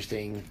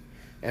interesting.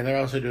 And they're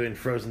also doing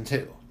Frozen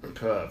 2.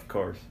 Of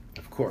course.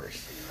 Of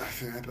course. I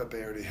thought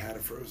they already had a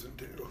Frozen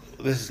 2.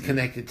 This is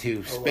connected to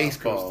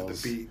Spaceballs. To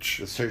the beach.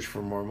 The search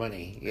for more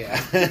money. Yeah.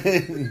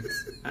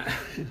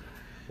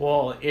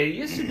 Well, it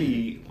used to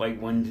be like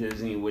when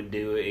Disney would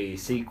do a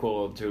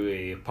sequel to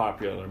a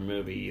popular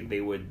movie,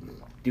 they would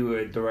do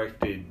a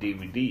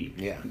direct-to-DVD.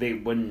 Yeah. They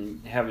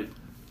wouldn't have it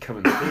come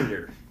in the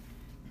theater.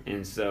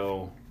 And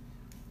so,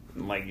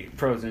 like,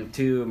 Frozen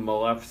 2 and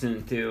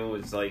Maleficent 2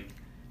 was like,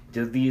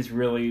 do these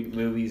really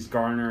movies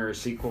garner a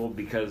sequel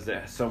because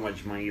of so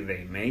much money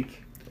they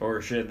make?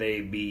 Or should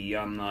they be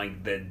on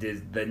like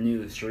the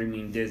new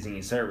streaming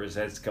Disney service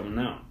that's coming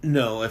out?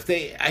 No, I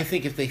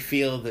think if they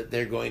feel that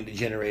they're going to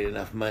generate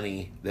enough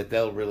money that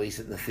they'll release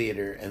it in the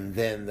theater and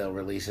then they'll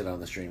release it on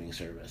the streaming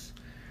service.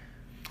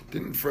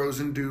 Didn't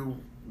Frozen do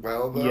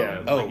well though?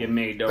 Yeah, like it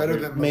made better over,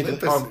 than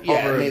Maleficent.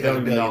 Over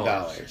 $1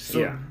 billion. So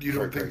yeah, you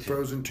don't think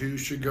Frozen 2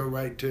 should go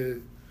right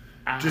to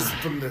just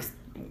from this?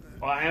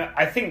 Well,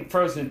 I think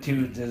Frozen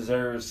 2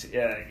 deserves,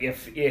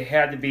 if it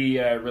had to be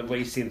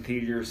released in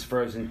theaters,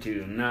 Frozen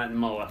 2, not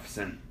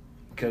Maleficent.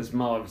 Because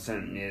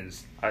Maleficent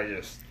is,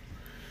 I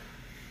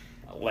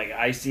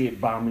see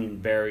it bombing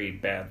very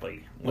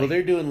badly. Well,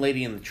 they're doing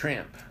Lady and the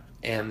Tramp,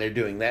 and they're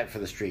doing that for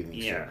the streaming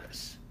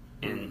service.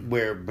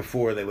 Where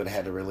before they would have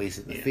had to release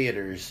it in the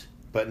theaters,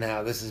 but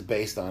now this is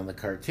based on the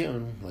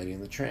cartoon, Lady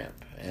and the Tramp.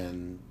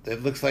 And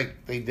it looks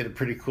like they did a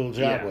pretty cool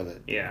job with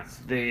it. Yeah,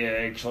 they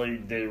actually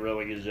did a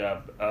really good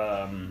job.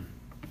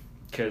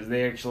 Because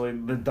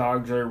the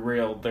dogs are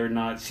real. They're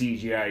not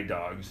CGI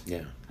dogs.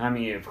 Yeah. I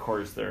mean, of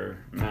course,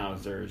 their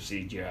mouths are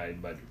CGI,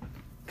 but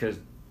because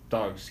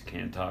dogs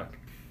can't talk.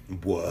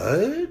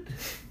 What?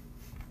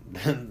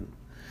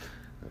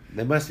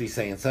 They must be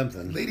saying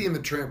something. Lady and the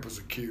Tramp was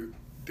a cute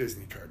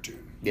Disney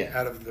cartoon. Yeah.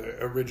 Out of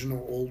the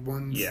original old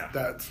ones, yeah,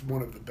 that's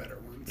one of the better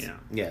ones. Yeah.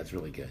 Yeah, it's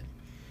really good.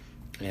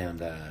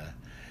 And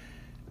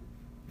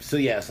so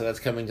that's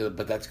coming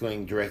but that's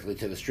going directly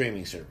to the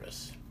streaming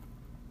service,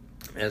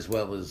 as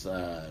well as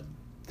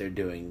they're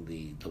doing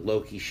the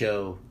Loki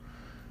show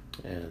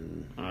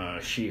and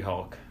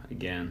She-Hulk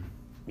again.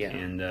 Yeah.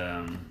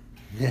 And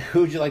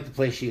who would you like to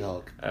play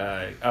She-Hulk?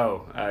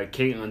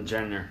 Caitlyn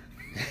Jenner.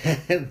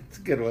 It's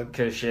a good one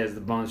because she has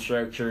the bone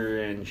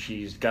structure and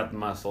she's got the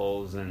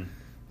muscles, and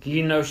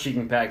you know she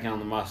can pack on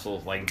the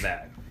muscles like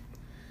that.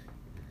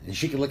 and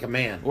she could lick a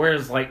man.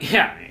 Whereas, like,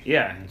 yeah.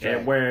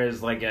 right.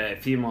 Whereas, like, a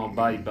female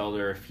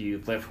bodybuilder, if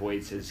you lift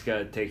weights, it's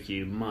gonna take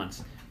you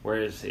months.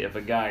 Whereas, if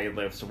a guy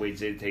lifts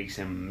weights, it takes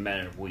him a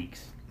matter of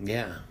weeks.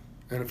 Yeah.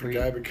 And if a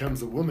guy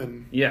becomes a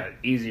woman, Yeah,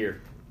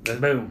 easier.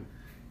 Boom.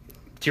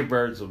 2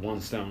 birds with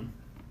 1 stone.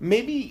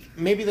 Maybe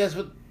that's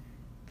what.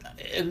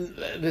 And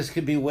this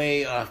could be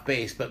way off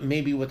base, but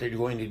maybe what they're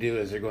going to do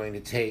is they're going to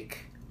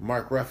take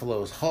Mark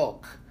Ruffalo's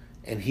Hulk,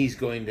 and he's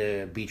going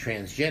to be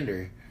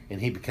transgender,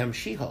 and he becomes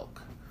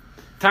She-Hulk.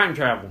 Time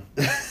travel.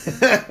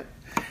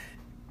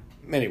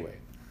 Anyway.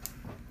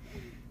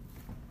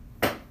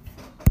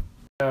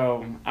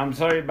 So, I'm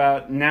sorry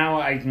about...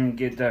 Now I can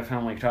get to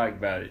finally talk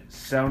about it.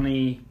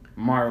 Sony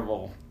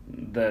Marvel,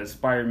 the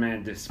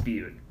Spider-Man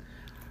dispute.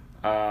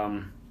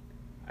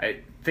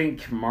 I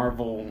think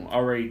Marvel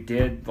already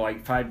did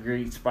like 5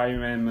 great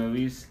Spider-Man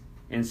movies,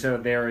 and so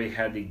they already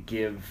had to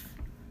give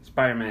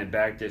Spider-Man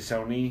back to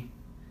Sony,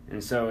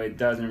 and so it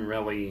doesn't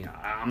really...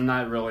 I'm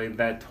not really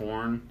that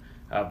torn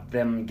of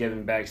them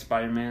giving back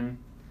Spider-Man.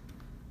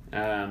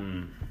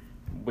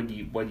 What do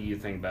you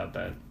think about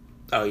that?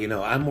 Oh,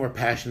 I'm more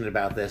passionate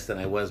about this than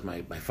I was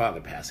my father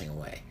passing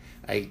away.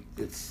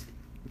 It's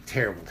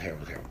terrible,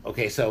 terrible, terrible.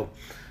 Okay, so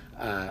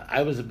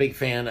I was a big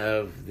fan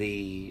of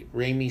the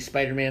Raimi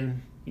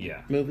Spider-Man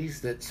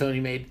movies that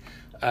Sony made.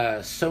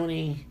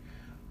 Sony,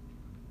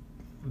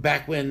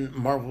 back when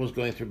Marvel was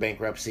going through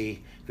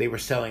bankruptcy, they were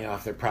selling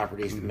off their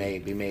properties to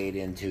be made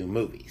into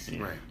movies.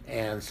 right?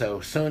 And so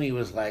Sony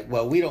was like,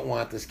 well, we don't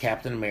want this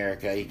Captain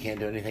America. You can't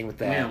do anything with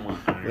that.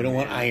 We don't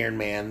want Iron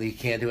Man. You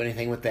can't do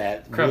anything with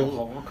that.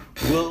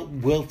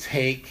 We'll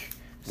take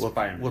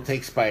Spider-Man. We'll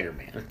take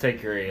Spider-Man. Let's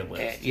take your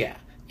A-list. Yeah.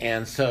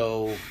 And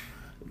so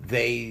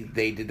they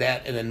did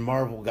that, and then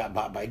Marvel got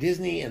bought by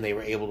Disney, and they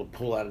were able to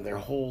pull out of their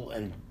hole,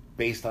 and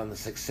based on the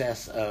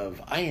success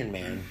of Iron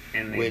Man,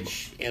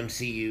 which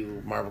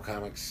MCU, Marvel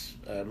Comics,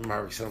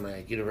 Marvel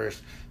Cinematic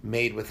Universe,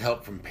 made with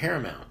help from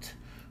Paramount.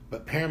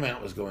 But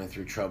Paramount was going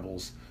through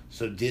troubles,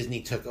 so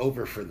Disney took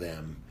over for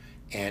them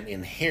and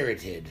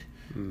inherited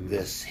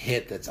this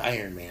hit that's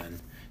Iron Man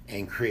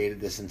and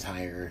created this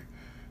entire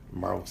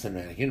Marvel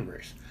Cinematic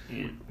Universe.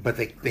 But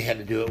they had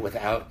to do it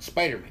without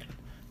Spider-Man.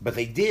 But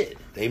they did.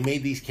 They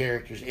made these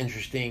characters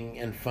interesting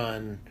and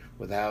fun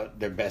without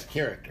their best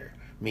character.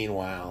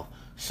 Meanwhile,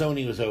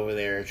 Sony was over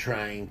there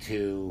trying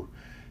to,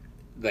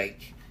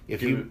 like,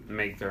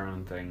 make their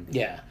own thing.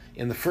 Yeah,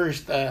 in the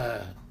first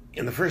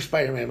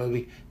Spider-Man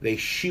movie, they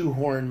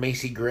shoehorned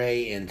Macy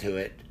Gray into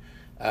it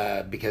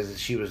because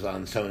she was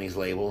on Sony's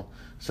label.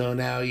 So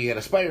now you got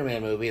a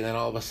Spider-Man movie, and then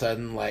all of a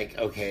sudden, like,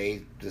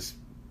 okay, this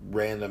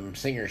random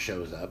singer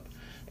shows up,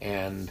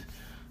 and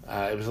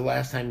it was the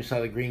last time you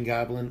saw the Green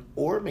Goblin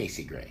or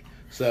Macy Gray.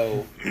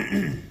 So,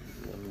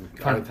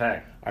 Fun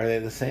fact: are they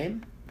the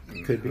same?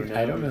 Could be.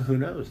 I don't know. Who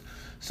knows?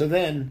 So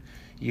then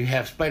you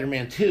have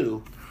Spider-Man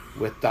 2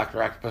 with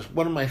Dr. Octopus,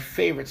 one of my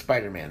favorite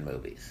Spider-Man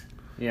movies.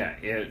 Yeah,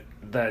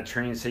 the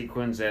train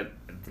sequence at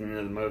the end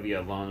of the movie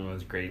alone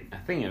was great. I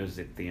think it was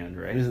at the end,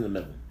 right? It was in the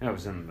middle. It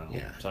was in the middle.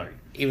 Yeah. Sorry.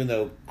 Even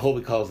though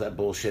Colby calls that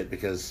bullshit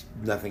because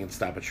nothing can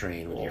stop a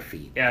train with your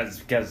feet. Yeah, it's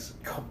because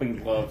Colby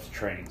loves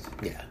trains.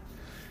 Yeah.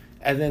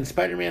 And then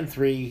Spider-Man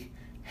 3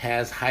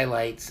 has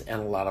highlights and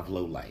a lot of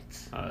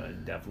lowlights.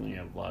 Definitely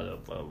a lot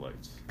of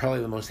lowlights. Probably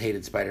the most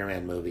hated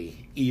Spider-Man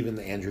movie, even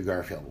the Andrew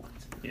Garfield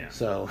ones. Yeah.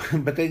 So,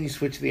 but then you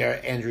switch to the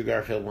Andrew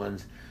Garfield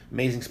ones.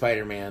 Amazing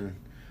Spider-Man,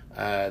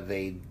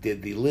 they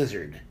did the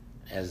Lizard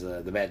as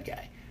the bad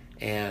guy.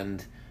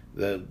 And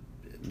they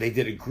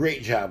did a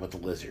great job with the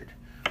Lizard.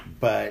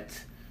 But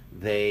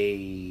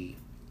the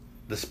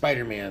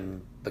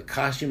Spider-Man, the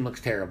costume looks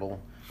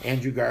terrible.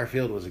 Andrew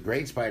Garfield was a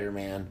great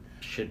Spider-Man.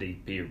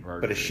 Shitty Peter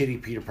Parker. But a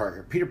shitty Peter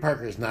Parker. Peter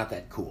Parker is not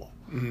that cool.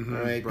 Mm-hmm.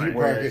 Right? Peter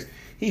Parker,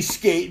 he's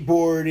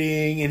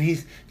skateboarding, and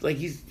he's like,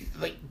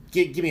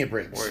 give me a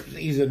break.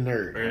 He's a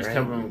nerd. Whereas right?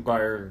 Tobey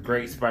Maguire,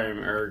 great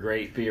Spider-Man, or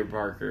great Peter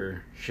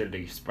Parker,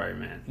 shitty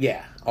Spider-Man.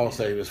 Yeah.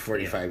 Also, he was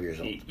 45 years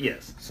old.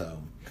 Yes.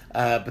 So,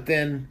 but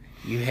then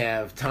you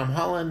have Tom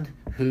Holland,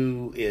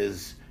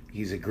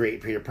 he's a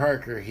great Peter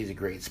Parker. He's a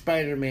great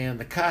Spider-Man.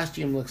 The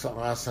costume looks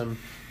awesome.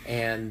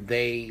 And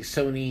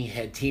Sony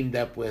had teamed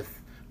up with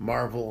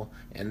Marvel,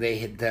 and they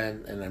had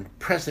done an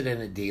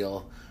unprecedented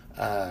deal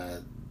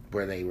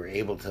where they were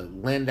able to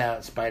lend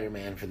out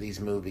Spider-Man for these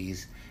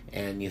movies,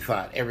 and you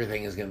thought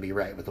everything is going to be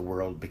right with the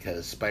world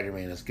because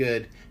Spider-Man is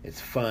good,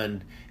 it's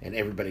fun, and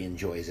everybody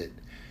enjoys it.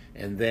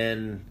 And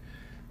then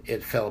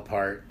it fell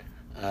apart.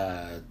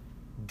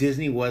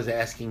 Disney was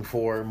asking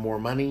for more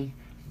money,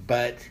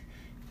 but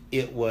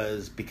it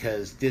was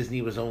because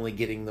Disney was only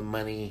getting the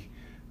money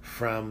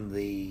from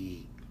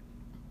the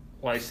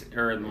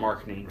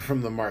marketing.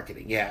 From the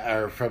marketing, yeah,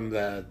 or from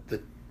the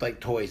like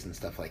toys and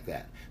stuff like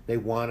that. They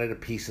wanted a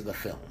piece of the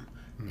film,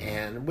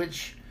 and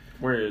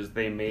whereas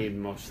they made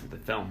most of the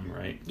film,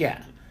 right?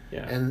 Yeah.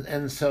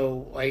 And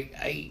so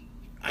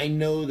I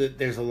know that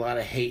there's a lot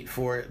of hate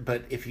for it,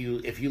 but if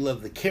you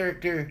love the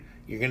character,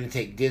 you're going to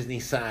take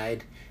Disney's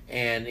side.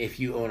 And if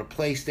you own a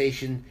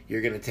PlayStation,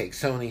 you're going to take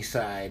Sony's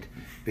side.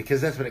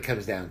 Because that's what it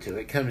comes down to.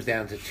 It comes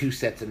down to two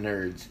sets of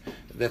nerds.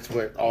 That's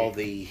where all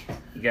the...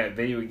 You got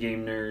video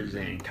game nerds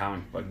and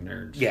comic book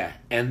nerds. Yeah,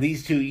 and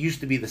these two used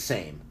to be the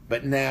same.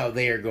 But now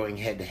they are going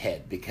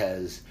head-to-head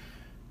because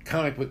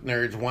comic book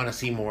nerds want to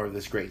see more of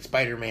this great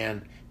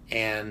Spider-Man,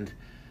 and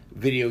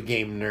video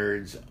game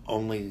nerds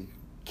only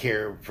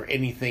care for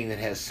anything that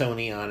has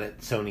Sony on it.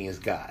 Sony is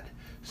God.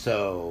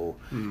 So,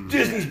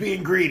 Disney's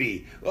being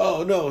greedy.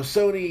 Oh, no,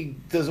 Sony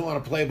doesn't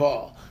want to play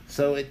ball.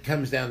 So it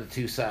comes down to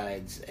two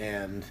sides,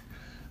 and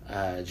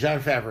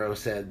Jon Favreau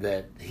said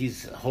that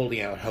he's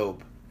holding out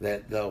hope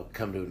that they'll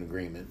come to an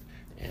agreement.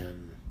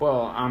 And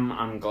well,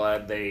 I'm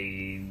glad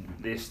they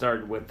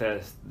started with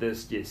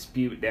this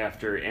dispute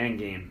after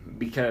Endgame,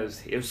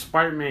 because if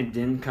Spider-Man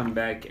didn't come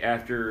back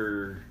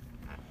after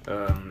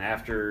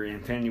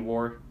Infinity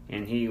War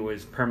and he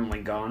was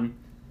permanently gone,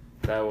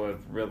 that would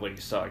have really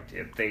sucked.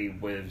 If they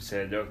would have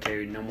said,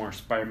 okay, no more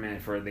Spider-Man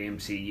for the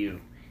MCU,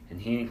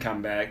 and he didn't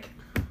come back,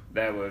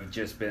 that would have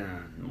just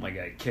been like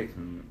a kick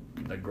in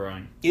the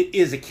groin. It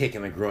is a kick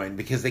in the groin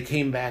because they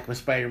came back with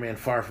Spider-Man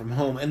Far From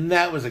Home, and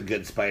that was a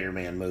good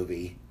Spider-Man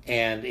movie.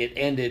 And it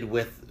ended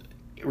with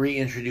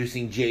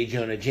reintroducing J.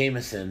 Jonah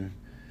Jameson,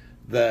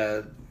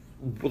 one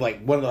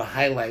of the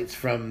highlights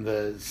from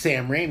the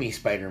Sam Raimi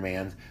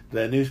Spider-Man.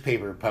 The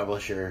newspaper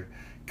publisher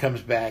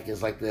comes back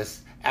as like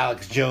this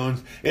Alex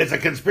Jones. It's a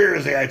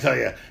conspiracy, I tell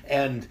you.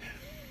 And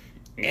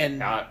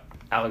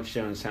Alex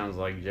Jones sounds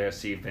like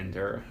Jesse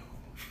Ventura.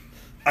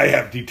 I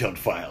have detailed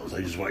files. I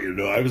just want you to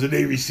know. I was a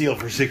Navy SEAL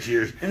for 6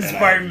 years. And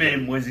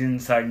Spider-Man was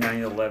inside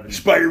 9/11.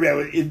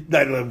 Spider-Man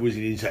 9/11 was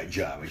an inside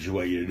job. I just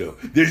want you to know.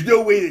 There's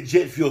no way that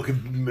jet fuel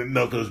can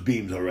melt those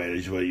beams, all right? I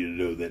just want you to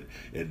know that.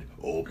 And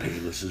old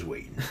Painless is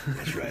waiting.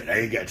 That's right. I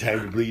ain't got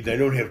time to bleed. I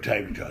don't have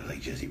time to talk like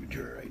Jesse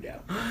Ventura right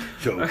now.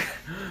 So,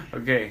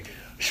 okay.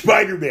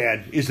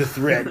 Spider-Man is a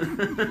threat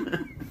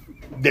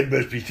that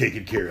must be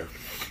taken care of.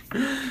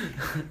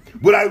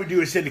 What I would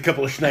do is send a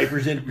couple of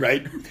snipers in,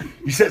 right?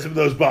 You set some of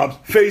those bombs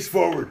face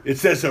forward. It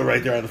says so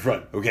right there on the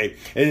front, okay?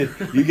 And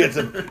then you get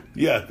some,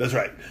 yeah, that's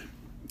right.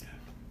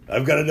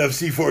 I've got enough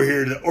C4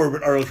 here to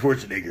orbit Arnold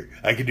Schwarzenegger.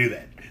 I can do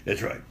that.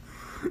 That's right.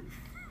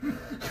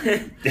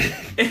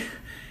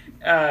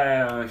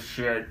 Oh,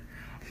 shit.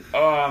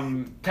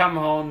 Tom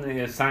Holland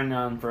is signed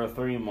on for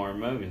 3 more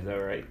movies, though,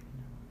 right?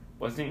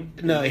 Wasn't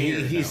he? No,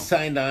 he's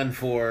signed on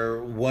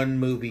for one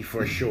movie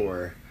for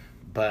sure.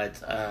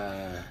 But,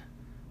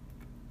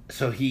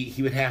 so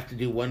he would have to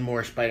do one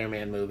more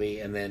Spider-Man movie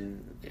and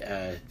then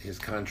his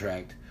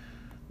contract.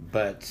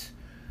 But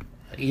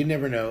you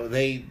never know.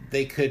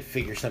 They could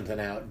figure something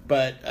out.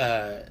 But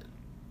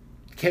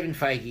Kevin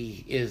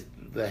Feige is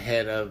the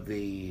head of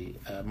the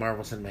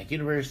Marvel Cinematic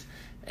Universe,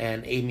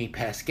 and Amy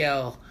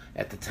Pascal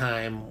at the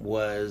time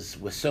was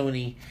with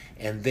Sony,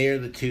 and they're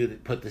the two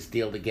that put this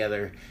deal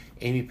together.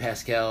 Amy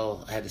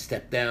Pascal had to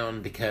step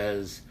down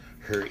because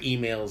her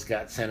emails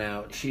got sent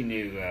out. She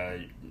knew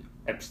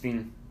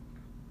Epstein?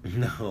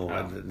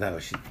 No,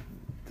 she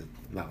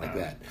not like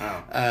that.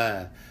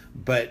 Oh.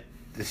 But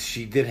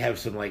she did have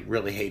some like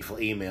really hateful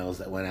emails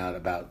that went out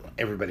about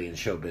everybody in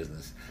show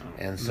business,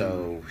 and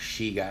so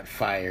she got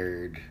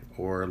fired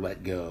or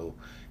let go,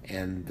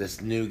 and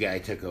this new guy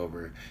took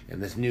over,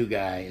 and this new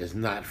guy is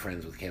not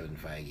friends with Kevin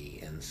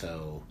Feige, and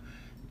so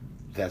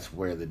that's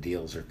where the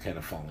deals are kind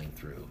of falling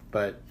through.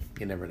 But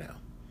you never know.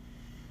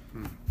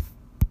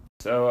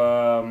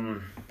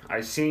 So,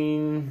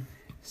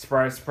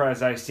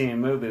 surprise, I seen a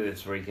movie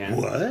this weekend.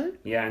 What?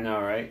 Yeah, I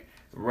know, right?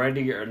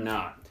 Ready or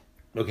Not.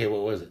 Okay,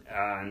 what was it?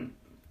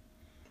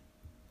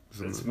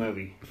 It's a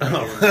movie.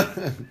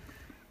 Oh.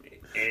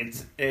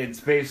 It's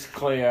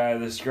basically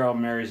this girl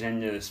marries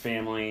into this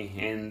family,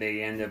 and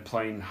they end up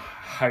playing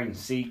hide and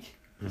seek.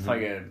 It's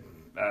like a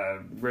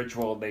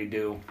ritual they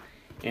do,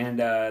 and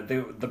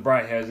the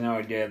bride has no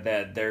idea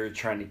that they're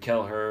trying to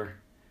kill her,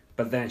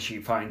 but then she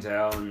finds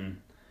out, and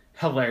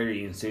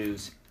hilarity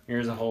ensues.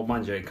 Here's a whole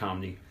bunch of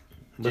comedy.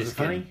 Was it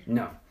funny?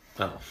 No.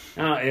 Oh.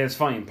 It was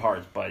funny in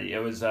parts, but it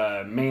was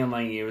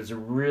mainly, it was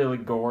really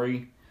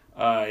gory.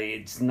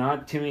 It's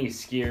not too many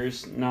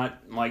scares, not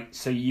like,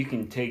 so you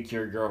can take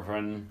your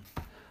girlfriend,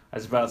 I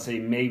was about to say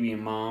maybe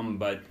mom,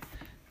 but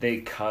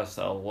they cuss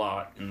a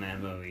lot in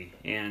that movie.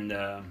 And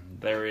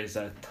there is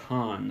a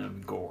ton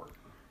of gore.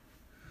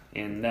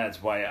 And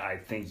that's why I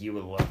think you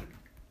would love it.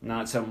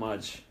 Not so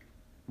much...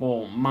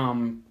 Well,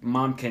 mom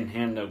can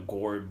handle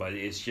gore, but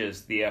it's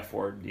just the F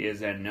word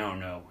is a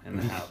no in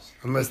the house.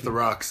 Unless The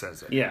Rock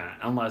says it. Yeah,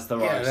 unless The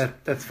Rock. Yeah,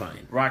 that's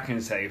fine. Rock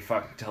can say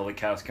fuck till the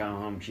cows come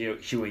home.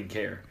 She wouldn't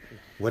care.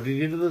 What did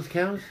he do to those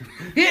cows?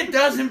 It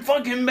doesn't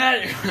fucking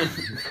matter.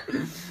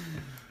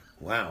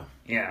 Wow.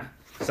 Yeah.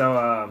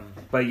 So,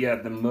 but yeah,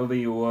 the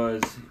movie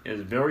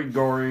is very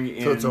gory.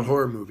 And, So it's a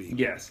horror movie.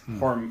 Yes,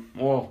 horror.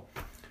 Well.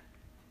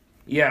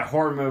 Yeah,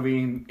 horror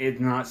movie.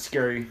 It's not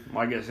scary.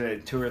 Like I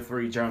said, 2 or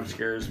 3 jump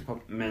scares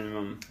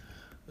minimum.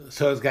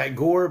 So it's got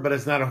gore, but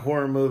it's not a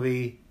horror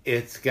movie.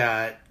 It's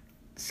got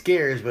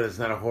scares, but it's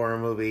not a horror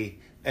movie.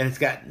 And it's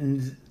got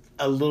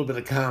a little bit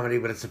of comedy,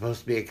 but it's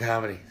supposed to be a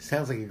comedy.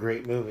 Sounds like a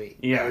great movie.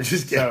 Yeah, No,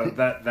 just so kidding.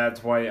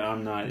 that's why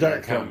I'm not Dark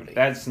a film. comedy.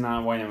 That's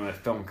not why I'm a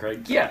film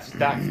critic. Yes,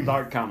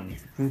 dark comedy.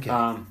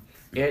 Okay.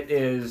 It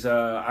is.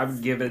 I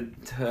would give it.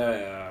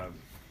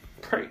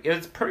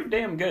 It's pretty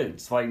damn good.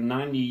 It's like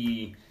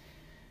 90.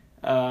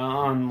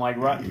 On like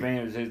Rotten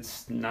Tomatoes,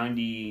 it's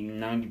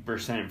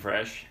 90%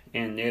 fresh,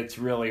 and it's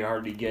really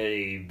hard to get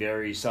a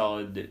very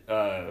solid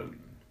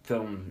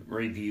film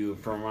review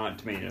from Rotten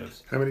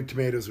Tomatoes. How many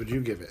tomatoes would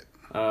you give it?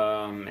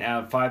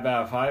 Out of 5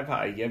 out of 5,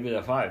 I give it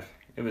a 5.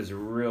 It was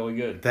really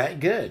good. That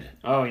good.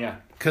 Oh yeah.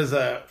 Because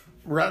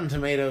Rotten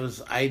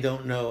Tomatoes, I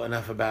don't know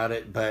enough about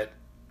it, but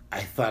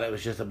I thought it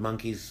was just a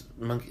bunch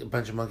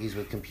of monkeys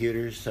with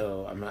computers,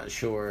 so I'm not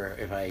sure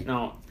if I...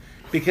 No.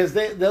 Because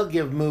they'll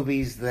give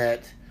movies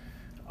that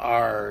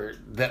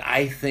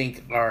I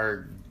think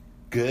are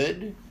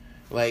good,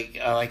 like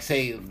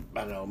say, I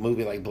don't know, a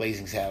movie like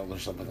Blazing Saddles or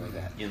something like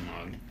that. You know.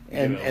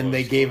 And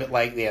they gave it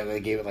like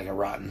a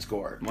rotten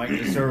score. Like the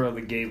Zorro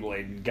the Gay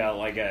Blade got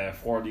like a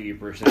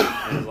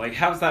 40%. And it's like,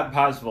 how's that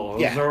possible?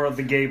 Yeah. Zorro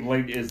the Gay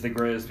Blade is the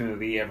greatest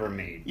movie ever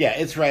made. Yeah,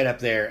 it's right up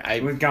there.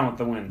 We've Gone with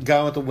the Wind.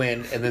 Gone with the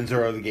Wind, and then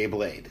Zorro the Gay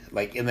Blade,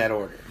 like in that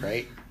order,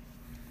 right?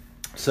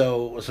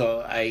 So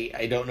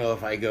I don't know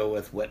if I go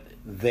with what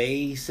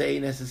they say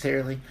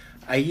necessarily.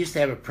 I used to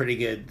have a pretty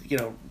good,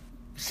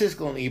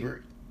 Siskel and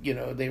Ebert,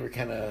 they were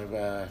kind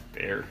of...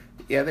 Fair.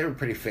 Yeah, they were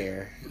pretty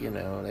fair,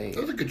 It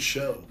was a good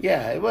show.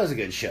 Yeah, it was a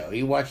good show.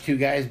 You watch two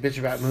guys bitch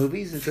about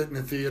movies. Sit in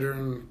the theater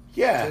and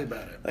say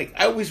about it. Like,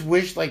 I always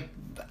wish,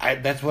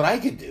 that's what I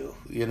could do,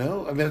 I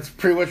mean, that's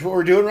pretty much what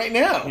we're doing right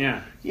now.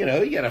 Yeah. You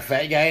got a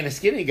fat guy and a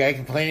skinny guy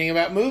complaining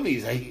about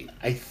movies.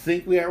 I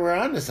think we're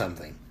on to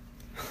something.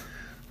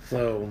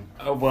 So...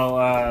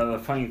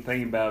 the funny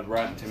thing about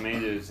Rotten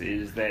Tomatoes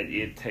is that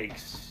it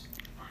takes,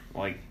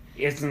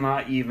 it's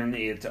not even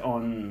its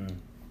own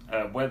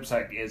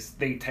website.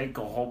 They take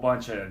a whole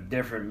bunch of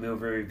different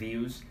movie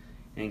reviews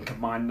and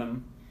combine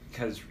them.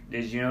 Because,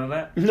 did you know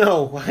that?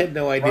 No, I had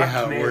no idea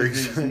how it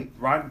works.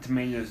 Rotten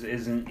Tomatoes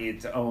isn't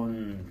its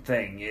own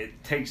thing.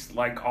 It takes,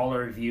 all the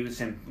reviews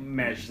and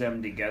meshes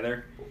them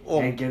together,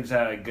 and it gives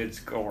out a good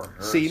score.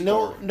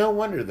 No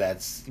wonder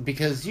that's...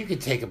 Because you could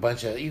take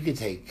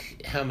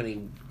how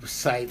many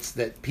sites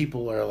that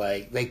people are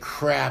they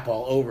crap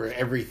all over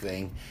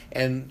everything,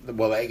 and,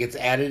 that gets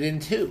added in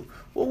too.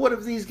 Well, what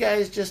if these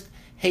guys just...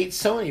 hate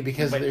Sony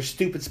because of their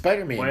stupid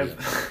Spider-Man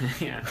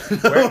game.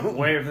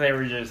 What if they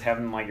were just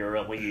having a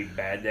really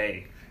bad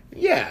day?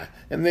 Yeah,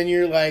 and then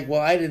you're like,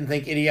 well, I didn't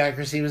think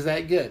Idiocracy was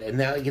that good, and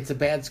now it gets a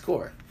bad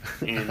score.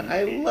 And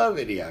I love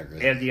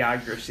Idiocracy.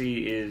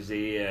 Idiocracy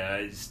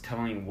is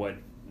telling what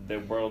the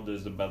world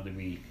is about to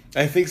be.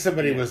 I think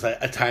somebody was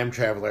a time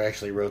traveler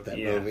actually wrote that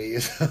movie,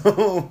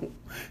 so,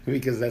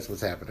 because that's what's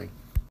happening.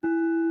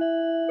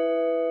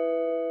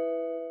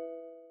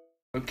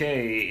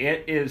 Okay,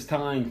 it is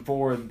time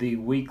for the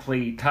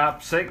weekly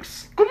top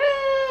 6.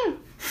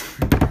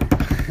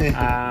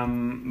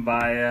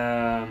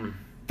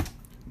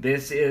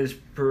 This is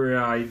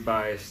provided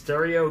by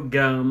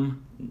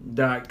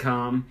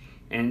StereoGum.com,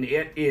 and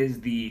it is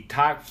the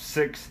top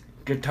 6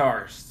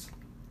 guitarists.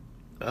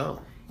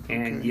 Oh. Okay.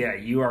 And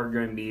you are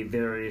going to be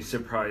very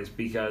surprised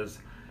because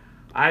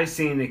I've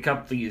seen a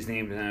couple of these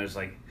names and I was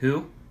like,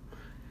 who?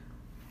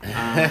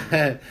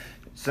 Chet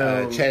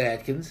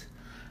Atkins.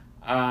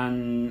 I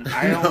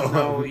don't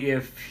know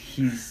if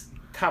he's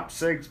top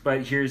 6,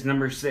 but here's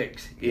number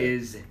 6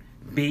 is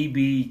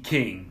B.B.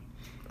 King.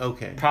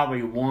 Okay.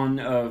 Probably one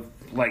of,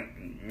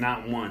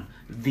 not one,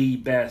 the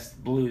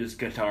best blues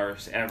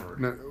guitarist ever.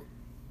 No.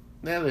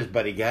 Now there's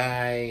Buddy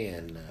Guy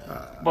and...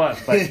 But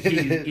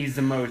he's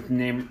the most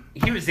named...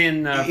 He was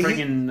in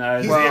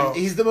friggin'...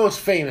 he's the most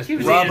famous.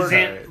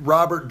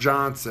 Robert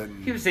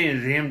Johnson. He was in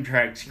his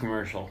Amtrak's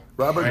commercial.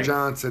 Robert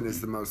Johnson is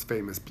the most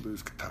famous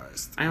blues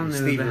guitarist. I don't know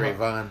Stevie Ray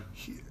Vaughan.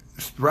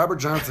 Robert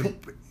Johnson...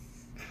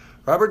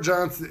 Robert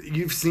Johnson...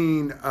 You've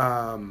seen...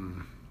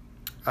 Crossroads?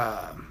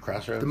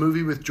 The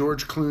movie with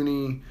George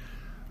Clooney.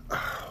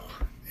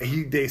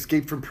 They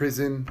escaped from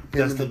prison.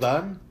 Dust Till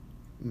Dawn?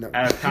 No.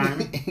 Out of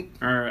time?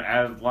 Or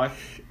out of luck?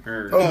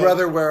 Or... Oh,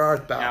 Brother, Where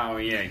Art Thou? Oh,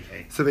 yeah,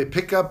 okay. So they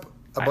pick up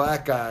a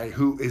black guy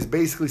who is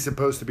basically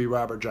supposed to be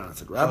Robert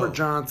Johnson. Robert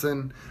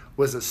Johnson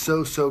was a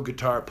so-so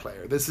guitar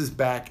player. This is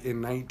back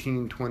in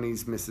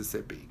 1920s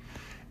Mississippi.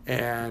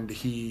 And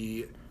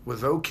he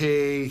was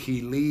okay.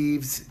 He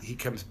leaves. He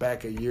comes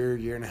back a year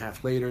and a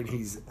half later, and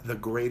he's the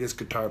greatest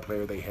guitar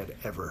player they had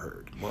ever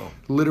heard. Wow.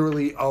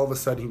 Literally, all of a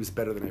sudden, he was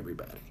better than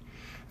everybody.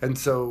 And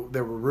so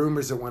there were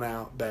rumors that went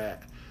out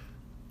that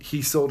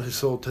he sold his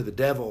soul to the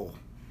devil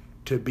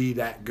to be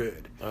that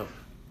good. Oh.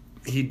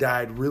 He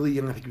died really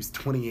young. I think he was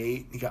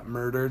 28. He got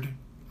murdered.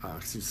 He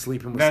was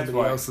sleeping with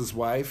somebody else's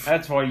wife.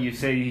 That's why you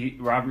say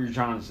Robert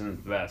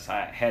Johnson's the best.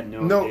 I had no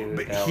idea. No,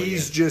 but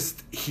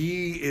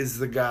he is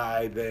the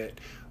guy that,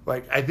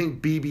 I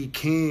think B.B.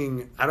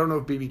 King, I don't know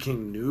if B.B.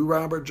 King knew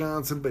Robert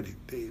Johnson, but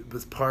it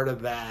was part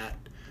of that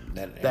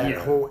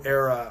whole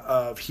era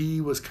of,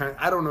 he was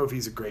I don't know if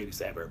he's the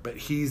greatest ever, but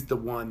he's the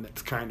one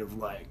that's kind of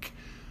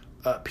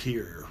up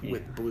here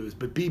with blues.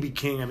 But B.B.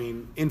 King, I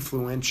mean,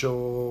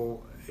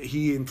 influential.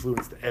 He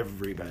influenced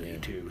everybody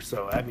too.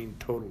 So I mean,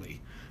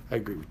 totally, I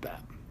agree with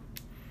that.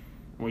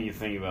 What do you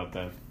think about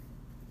that?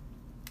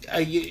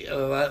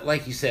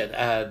 Like you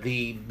said,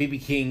 the B.B.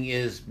 King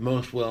is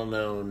most well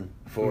known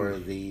for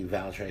the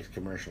Valtrex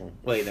commercial.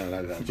 Wait, no,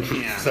 not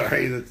Valtrex. Yeah.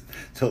 Sorry, that's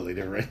totally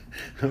different.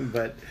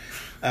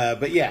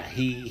 but yeah,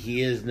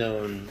 he is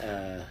known.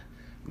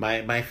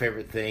 My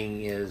favorite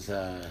thing is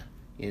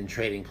in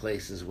Trading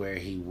Places where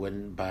he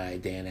wouldn't buy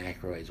Dan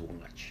Aykroyd's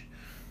watch.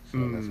 So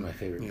that's my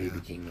favorite B.B.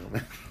 King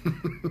moment.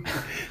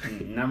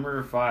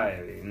 Number 5,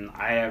 and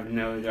I have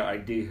no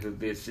idea who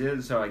this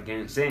is, so I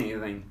can't say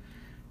anything.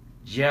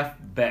 Jeff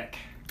Beck.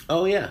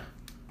 Oh yeah,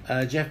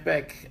 Jeff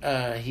Beck.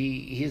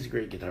 He's a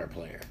great guitar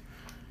player.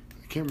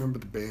 I can't remember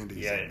the band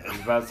he's in. I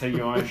was about to say,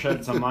 you want to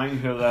shed some light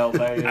who the hell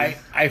that is?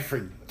 I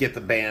forget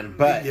the band,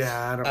 but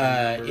I don't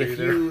remember if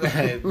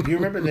either. you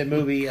remember the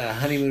movie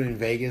Honeymoon in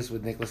Vegas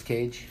with Nicolas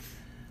Cage?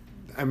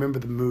 I remember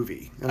the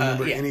movie. I don't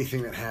remember yeah.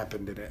 anything that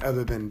happened in it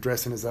other than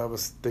dressing as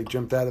Elvis. They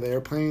jumped out of the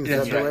airplane. Is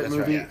That's that the right that's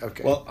movie? yeah.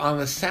 Okay. Well, on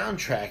the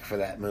soundtrack for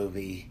that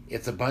movie,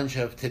 it's a bunch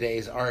of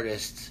today's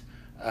artists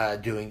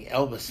doing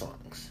Elvis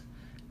songs,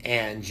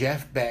 and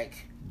Jeff Beck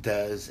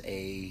does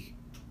a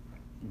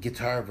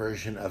guitar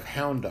version of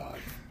Hound Dog.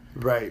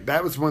 Right.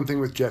 That was one thing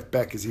with Jeff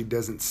Beck is he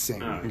doesn't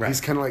sing. Right.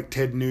 He's kind of like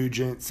Ted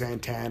Nugent,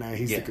 Santana.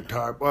 He's the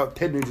guitar. Well,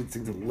 Ted Nugent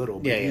sings a little,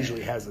 but he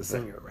usually has a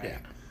singer, right?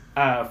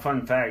 Yeah.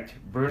 Fun fact,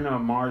 Bruno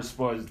Mars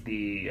was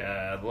the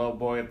little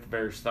boy at the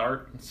very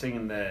start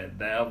singing the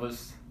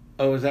Elvis.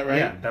 Oh, is that right?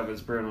 Yeah, that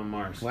was Bruno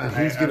Mars. Wow.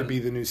 He's going to be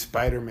the new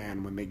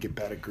Spider-Man when they get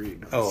that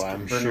agreed. Oh,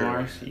 I'm Bruno sure.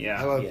 Mars?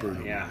 Yeah. I love Yeah.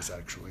 Bruno Yeah. Mars,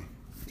 actually.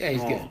 Yeah,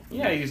 he's good.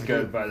 Yeah, he's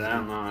good, but I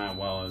don't know how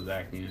well his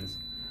acting is.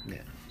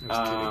 Yeah.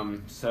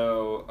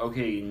 So,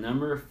 okay,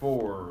 number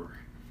 4,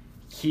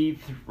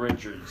 Keith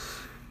Richards.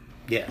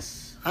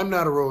 Yes. I'm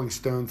not a Rolling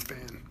Stones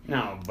fan.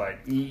 No, but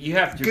you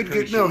have to Good.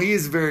 appreciate... No, he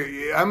is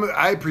very...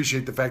 I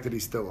appreciate the fact that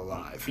he's still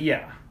alive.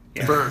 Yeah.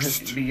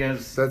 First.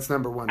 Because, That's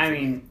number one. I for me.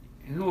 mean,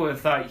 who would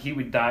have thought he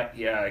would die?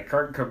 Yeah,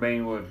 Kurt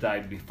Cobain would have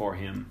died before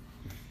him.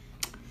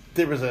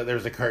 There was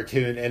a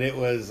cartoon, and it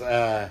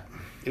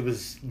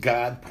was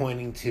God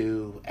pointing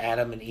to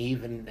Adam and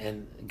Eve,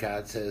 and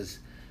God says,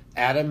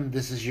 "Adam,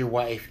 this is your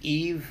wife,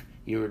 Eve.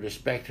 You would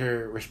respect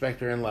her,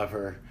 and love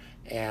her."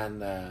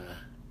 And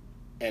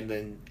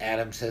then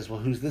Adam says, "Well,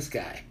 who's this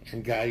guy?"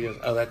 And God goes,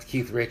 "Oh, that's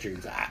Keith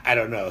Richards. I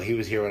don't know. He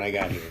was here when I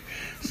got here."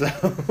 So,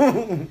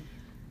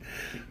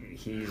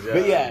 He's.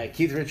 but yeah,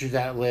 Keith Richards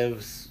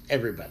outlives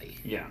everybody.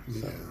 Yeah.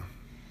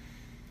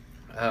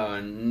 Yeah.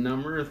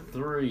 Number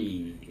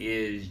 3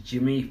 is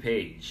Jimmy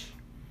Page.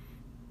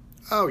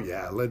 Oh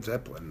yeah, Led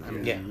Zeppelin. I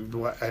mean, Yeah.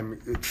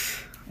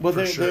 Well,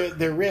 their Get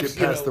riffs,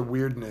 past the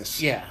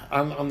weirdness. Yeah,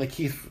 on the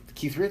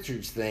Keith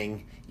Richards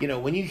thing,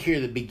 when you hear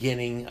the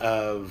beginning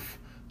of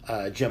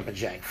Jumpin'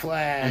 Jack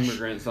Flash,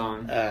 Immigrant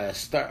Song. I'm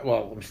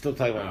still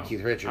talking about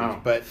Keith Richards, Oh.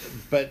 but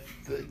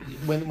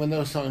when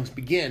those songs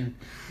begin,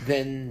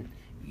 then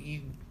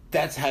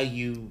that's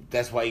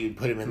why you'd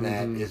put him in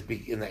that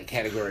in that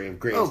category of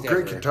greatest.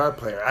 Great ever. guitar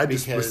player.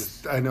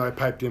 I know I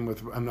piped in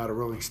with I'm not a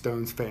Rolling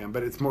Stones fan,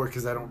 but it's more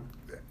because I don't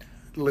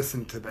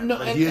listen to them. No,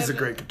 but and, he is and- a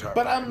great guitar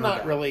But player. I'm no not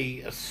doubt.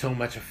 really so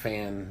much a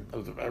fan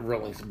of the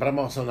Rolling Stones. But I'm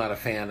also not a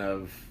fan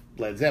of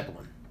Led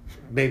Zeppelin.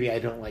 Maybe I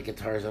don't like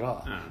guitars at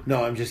all. Oh.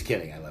 No, I'm just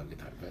kidding. I love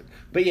guitar,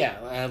 but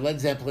yeah, Led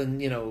Zeppelin.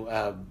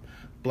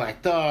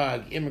 Black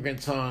Dog,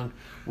 Immigrant Song.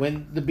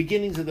 When the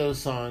beginnings of those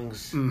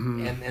songs,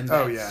 and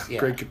Oh that's, yeah,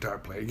 great guitar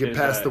player. You get There's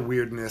past a- the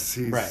weirdness.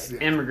 He's Right. yeah.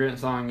 Immigrant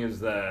Song is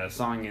the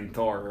song in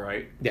Thor,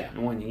 right? Yeah.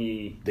 When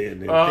he.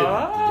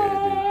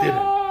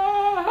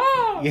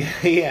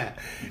 yeah.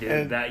 Dude,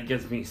 And- that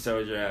gets me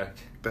so jacked.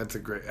 That's a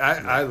great.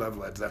 I love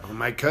Led Zeppelin.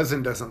 My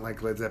cousin doesn't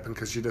like Led Zeppelin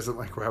because she doesn't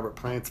like Robert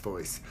Plant's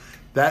voice.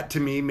 That to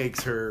me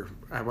makes her.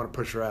 I want to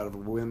push her out of a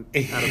building.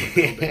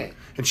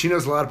 And she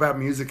knows a lot about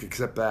music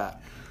except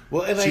that.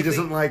 Well, and She I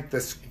doesn't think, like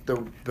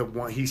the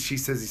one. She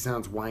says he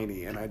sounds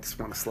whiny, and I just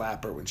want to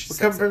slap her when she come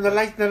says from it. the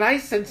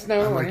light and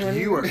snow. I'm like,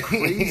 you are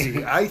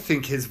crazy. I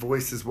think his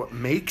voice is what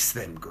makes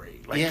them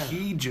great. Like Yeah.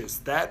 he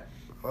just that.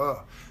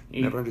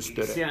 Never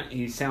understood it.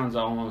 He sounds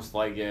almost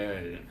like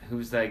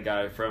who's that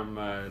guy from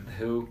The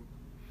Who?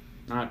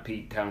 Not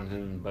Pete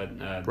Townsend, but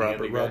the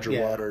other guy. Roger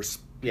Yeah. Waters.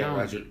 Yeah, no,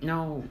 Roger.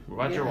 No,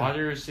 Roger Yeah.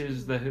 Waters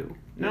is The Who.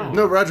 No,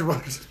 No, Roger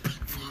Waters.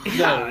 Roger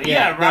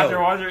no.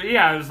 Waters.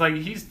 Yeah, I was like,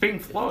 he's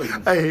Pink Floyd.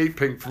 I hate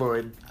Pink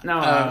Floyd. No,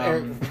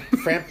 Eric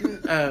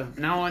Frampton,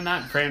 no,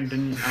 not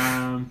Frampton.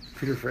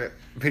 Peter Fripp,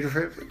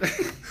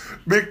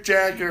 Mick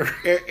Jagger.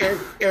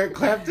 Eric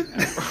Clapton.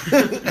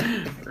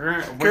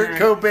 Kurt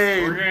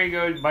Cobain. We're gonna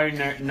go by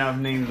enough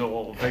names, and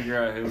we'll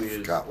figure out who he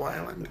is. Scott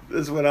Weiland.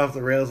 This went off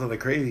the rails on the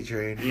crazy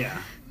train. Yeah.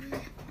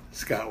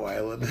 Scott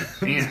Weiland.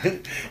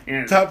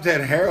 Yeah. Top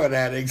 10 heroin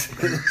addicts.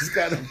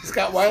 Scott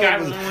Weiland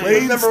was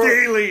Lane number,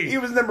 Staley. He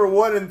was number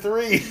 1 and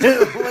 3.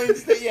 Lane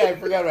Staley. Yeah, I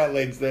forgot about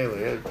Lane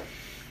Staley.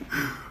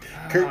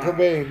 Kurt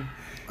Cobain.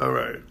 All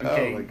right.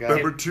 Okay, Oh my God.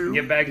 Number 2.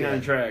 Get back Yeah.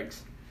 on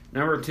tracks.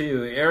 Number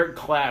 2, Eric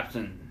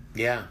Clapton.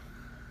 Yeah.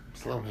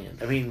 Slow hand.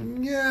 I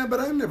mean, Yeah, but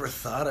I never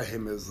thought of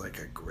him as like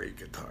a great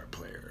guitar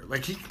player.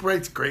 Like he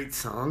writes great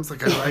songs.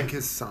 Like I like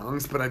his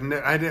songs, but I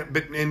didn't.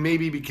 But and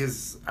maybe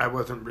because I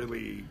wasn't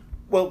really.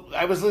 well,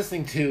 I was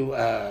listening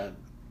to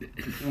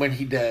when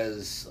he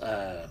does.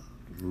 I'm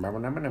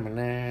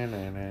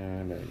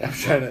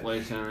trying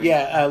to.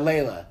 Yeah,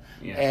 Layla.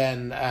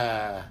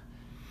 Yeah.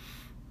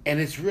 And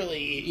it's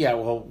really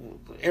well.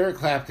 Eric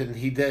Clapton,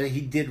 he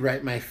did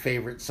write my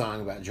favorite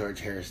song about George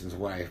Harrison's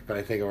wife, but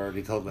I think I've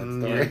already told that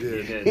story.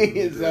 He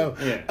did. So,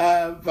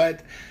 Yeah.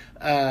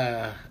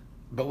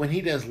 but when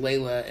he does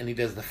Layla and he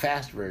does the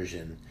fast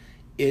version,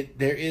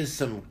 there is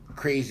some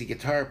crazy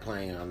guitar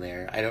playing on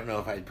there. I don't know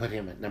if I'd put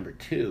him at number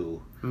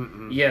 2.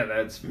 Yeah,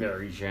 that's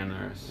very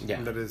generous.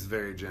 Yeah, That is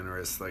very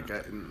generous. Like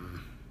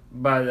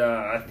But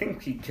I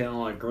think we can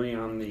agree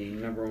on the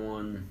number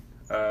 1.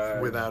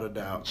 without a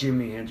doubt,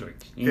 Jimi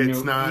Hendrix.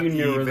 It's not You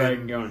knew where that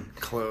even going.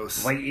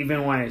 close. Like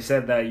even when I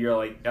said that, you're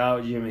like,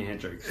 oh, Jimi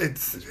Hendrix.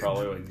 It's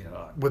probably what you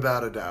thought.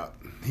 Without a doubt,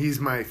 he's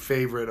my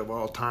favorite of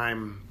all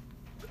time.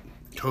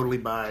 Totally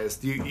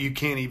biased. You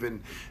can't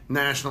even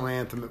national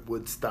anthem at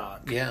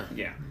Woodstock. yeah.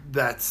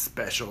 That's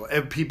special.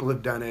 People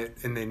have done it,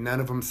 and none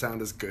of them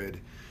sound as good.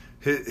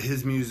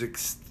 His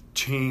music's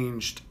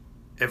changed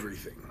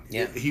everything.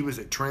 Yeah. He was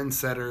a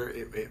trendsetter.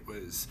 It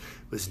was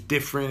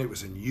different. It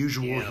was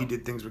unusual. Yeah. He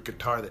did things with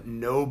guitar that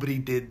nobody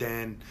did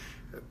then.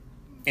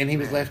 And he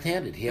was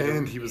left-handed.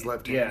 He was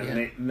left-handed.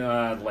 Yeah, and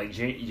they, like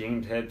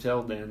James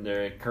Hetfield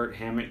and Kurt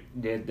Hammett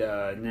did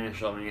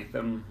national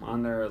anthem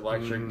on their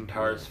electric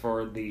guitars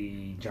for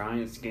the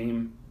Giants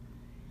game,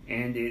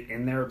 and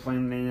they were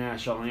playing the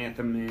national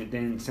anthem, and it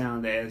didn't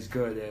sound as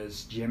good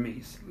as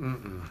Jimmy's.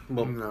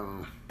 Well,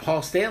 No.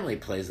 Paul Stanley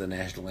plays the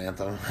national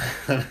anthem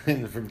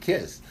from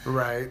Kiss.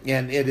 Right.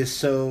 And it is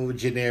so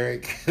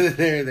generic.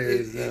 there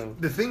is no...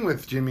 The thing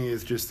with Jimmy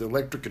is just the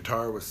electric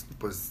guitar was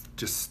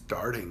just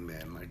starting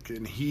then. Like,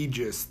 and he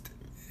just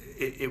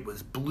it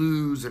was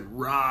blues and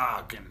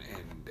rock and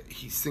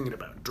he's singing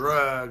about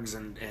drugs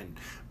and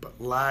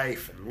but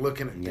life and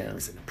looking at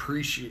things and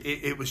appreciate.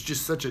 It was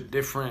just such a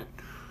different.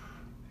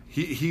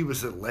 He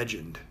was a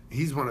legend.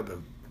 He's one of the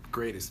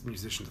greatest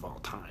musicians of all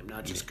time,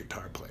 not just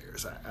guitar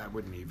players. I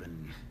wouldn't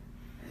even.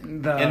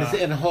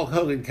 And Hulk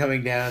Hogan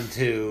coming down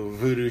to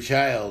Voodoo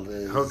Child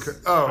is...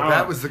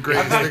 that was the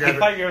greatest thing I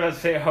thought you were going to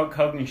say Hulk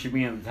Hogan should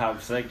be in the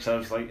top 6. I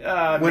was like,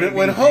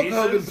 when Hulk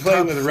Hogan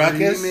played with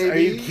Ruckus, maybe? are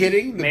you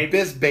kidding? The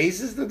best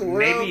bassist in the world?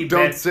 Maybe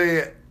Don't say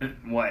it.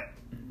 What?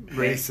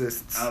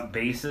 Racists.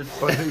 Bassist?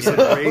 Oh, I think you said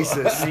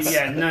racists.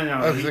 Yeah, no.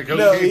 I was like,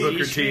 No, okay, he Booker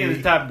He should be in the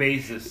T. top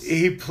bassist.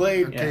 He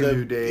played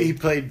New Day. he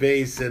played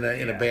bass in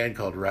a band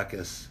called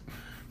Ruckus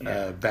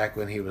back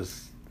when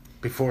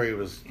before he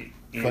was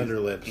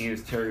Thunderlips. He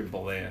was Terry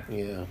Bollea.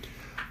 Yeah.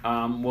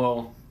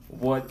 Well,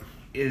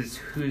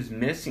 who's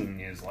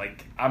missing is,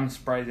 like, I'm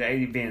surprised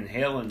Eddie Van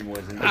Halen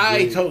wasn't.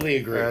 I totally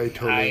agree. I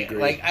totally agree.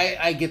 Like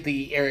I get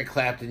the Eric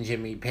Clapton,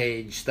 Jimmy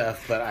Page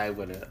stuff, but I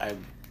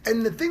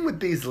And the thing with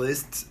these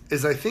lists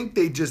is I think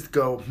they just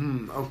go,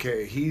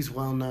 okay, he's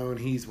well known,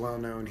 he's well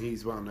known,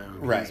 he's well known.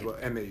 Right.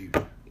 And they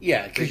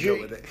because go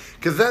with it.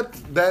 Because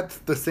that's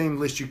the same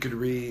list you could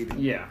read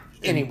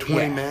in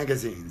 20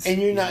 magazines.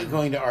 And you're not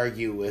going to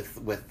argue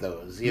with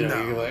those. You know,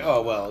 No. you're like,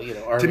 oh, well,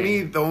 To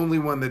me, the only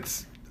one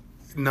that's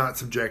not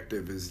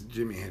subjective is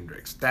Jimi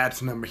Hendrix.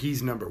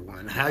 He's number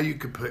 1. How you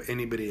could put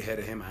anybody ahead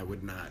of him, I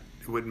would not.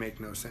 It would make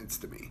no sense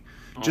to me.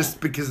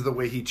 Just because of the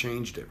way he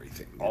changed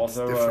everything. It's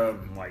Also,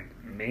 different. like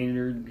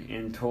Maynard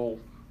and Toll.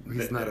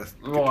 He's not a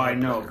Well, I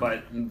know,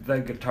 player. but the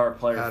guitar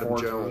player Adam for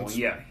Jones.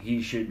 Toll,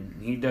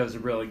 he does a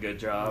really good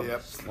job.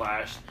 Yep.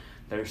 Slash,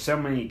 there's so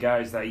many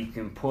guys that you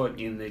can put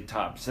in the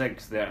top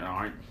 6 that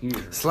aren't here.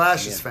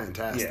 Slash is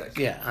fantastic.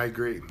 Yeah. I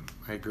agree.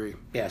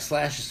 Yeah,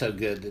 Slash is so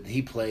good that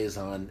he plays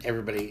on.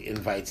 Everybody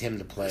invites him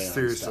to play on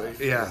Seriously,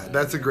 stuff. yeah,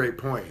 that's a great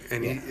point.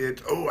 And Yeah.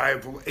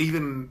 I've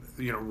even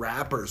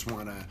rappers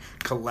want to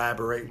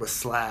collaborate with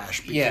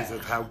Slash because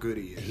of how good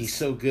he is. He's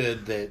so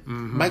good that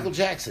Michael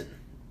Jackson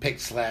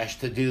picked Slash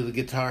to do the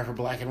guitar for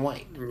Black and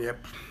White.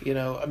 Yep. You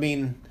know, I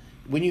mean,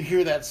 when you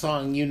hear that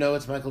song, you know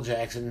it's Michael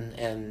Jackson,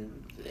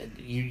 and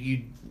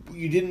you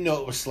didn't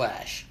know it was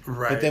Slash.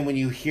 Right. But then when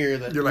you hear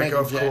that, You're like,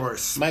 of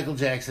course. Michael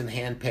Jackson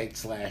handpicked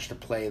Slash to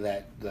play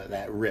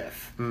that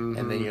riff, and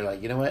then you're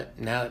like, you know what?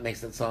 Now it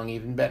makes that song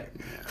even better.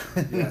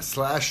 Yeah,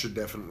 Slash should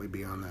definitely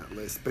be on that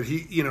list. But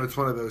it's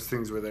one of those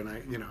things where they're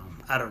not,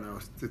 I don't know,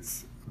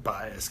 it's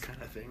bias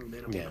kind of thing. They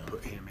don't want to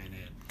put him in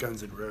it.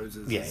 Guns N'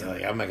 Roses. Yeah,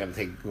 like, I'm not going to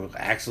take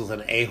Axl's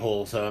an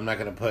a-hole, so I'm not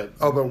going to put...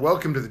 Although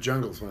Welcome to the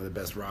Jungle is one of the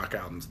best rock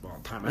albums of all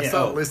time. I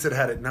saw it listed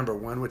had it number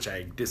 1, which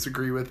I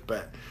disagree with,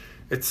 but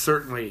it's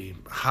certainly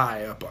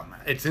high up on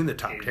that. It's in the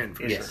top 10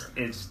 for sure.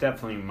 It's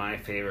definitely my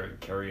favorite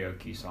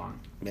karaoke song.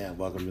 Yeah,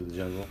 Welcome to the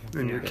Jungle.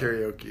 And your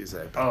karaoke is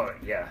that. Oh,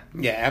 yeah.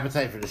 Yeah,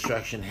 Appetite for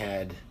Destruction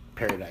had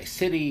Paradise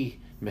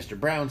City, Mr.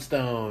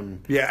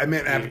 Brownstone. Yeah, I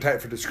meant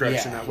Appetite for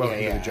Destruction, not Welcome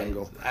to the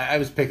Jungle. I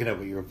was picking up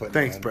what you were putting.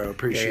 Thanks, down. bro.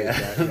 Appreciate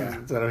that. Yeah.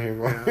 That's what I'm here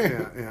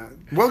for. Yeah.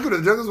 Welcome to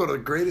the Jungle is one of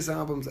the greatest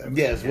albums ever.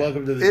 Yes,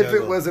 Welcome to the If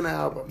Jungle. it was an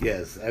album.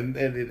 Yes, and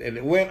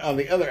it went on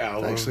the other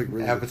album, It's actually a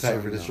really Appetite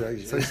good for song, Destruction.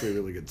 It's actually a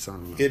really good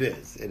song. It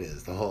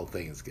is. The whole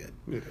thing is good.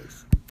 It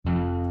is.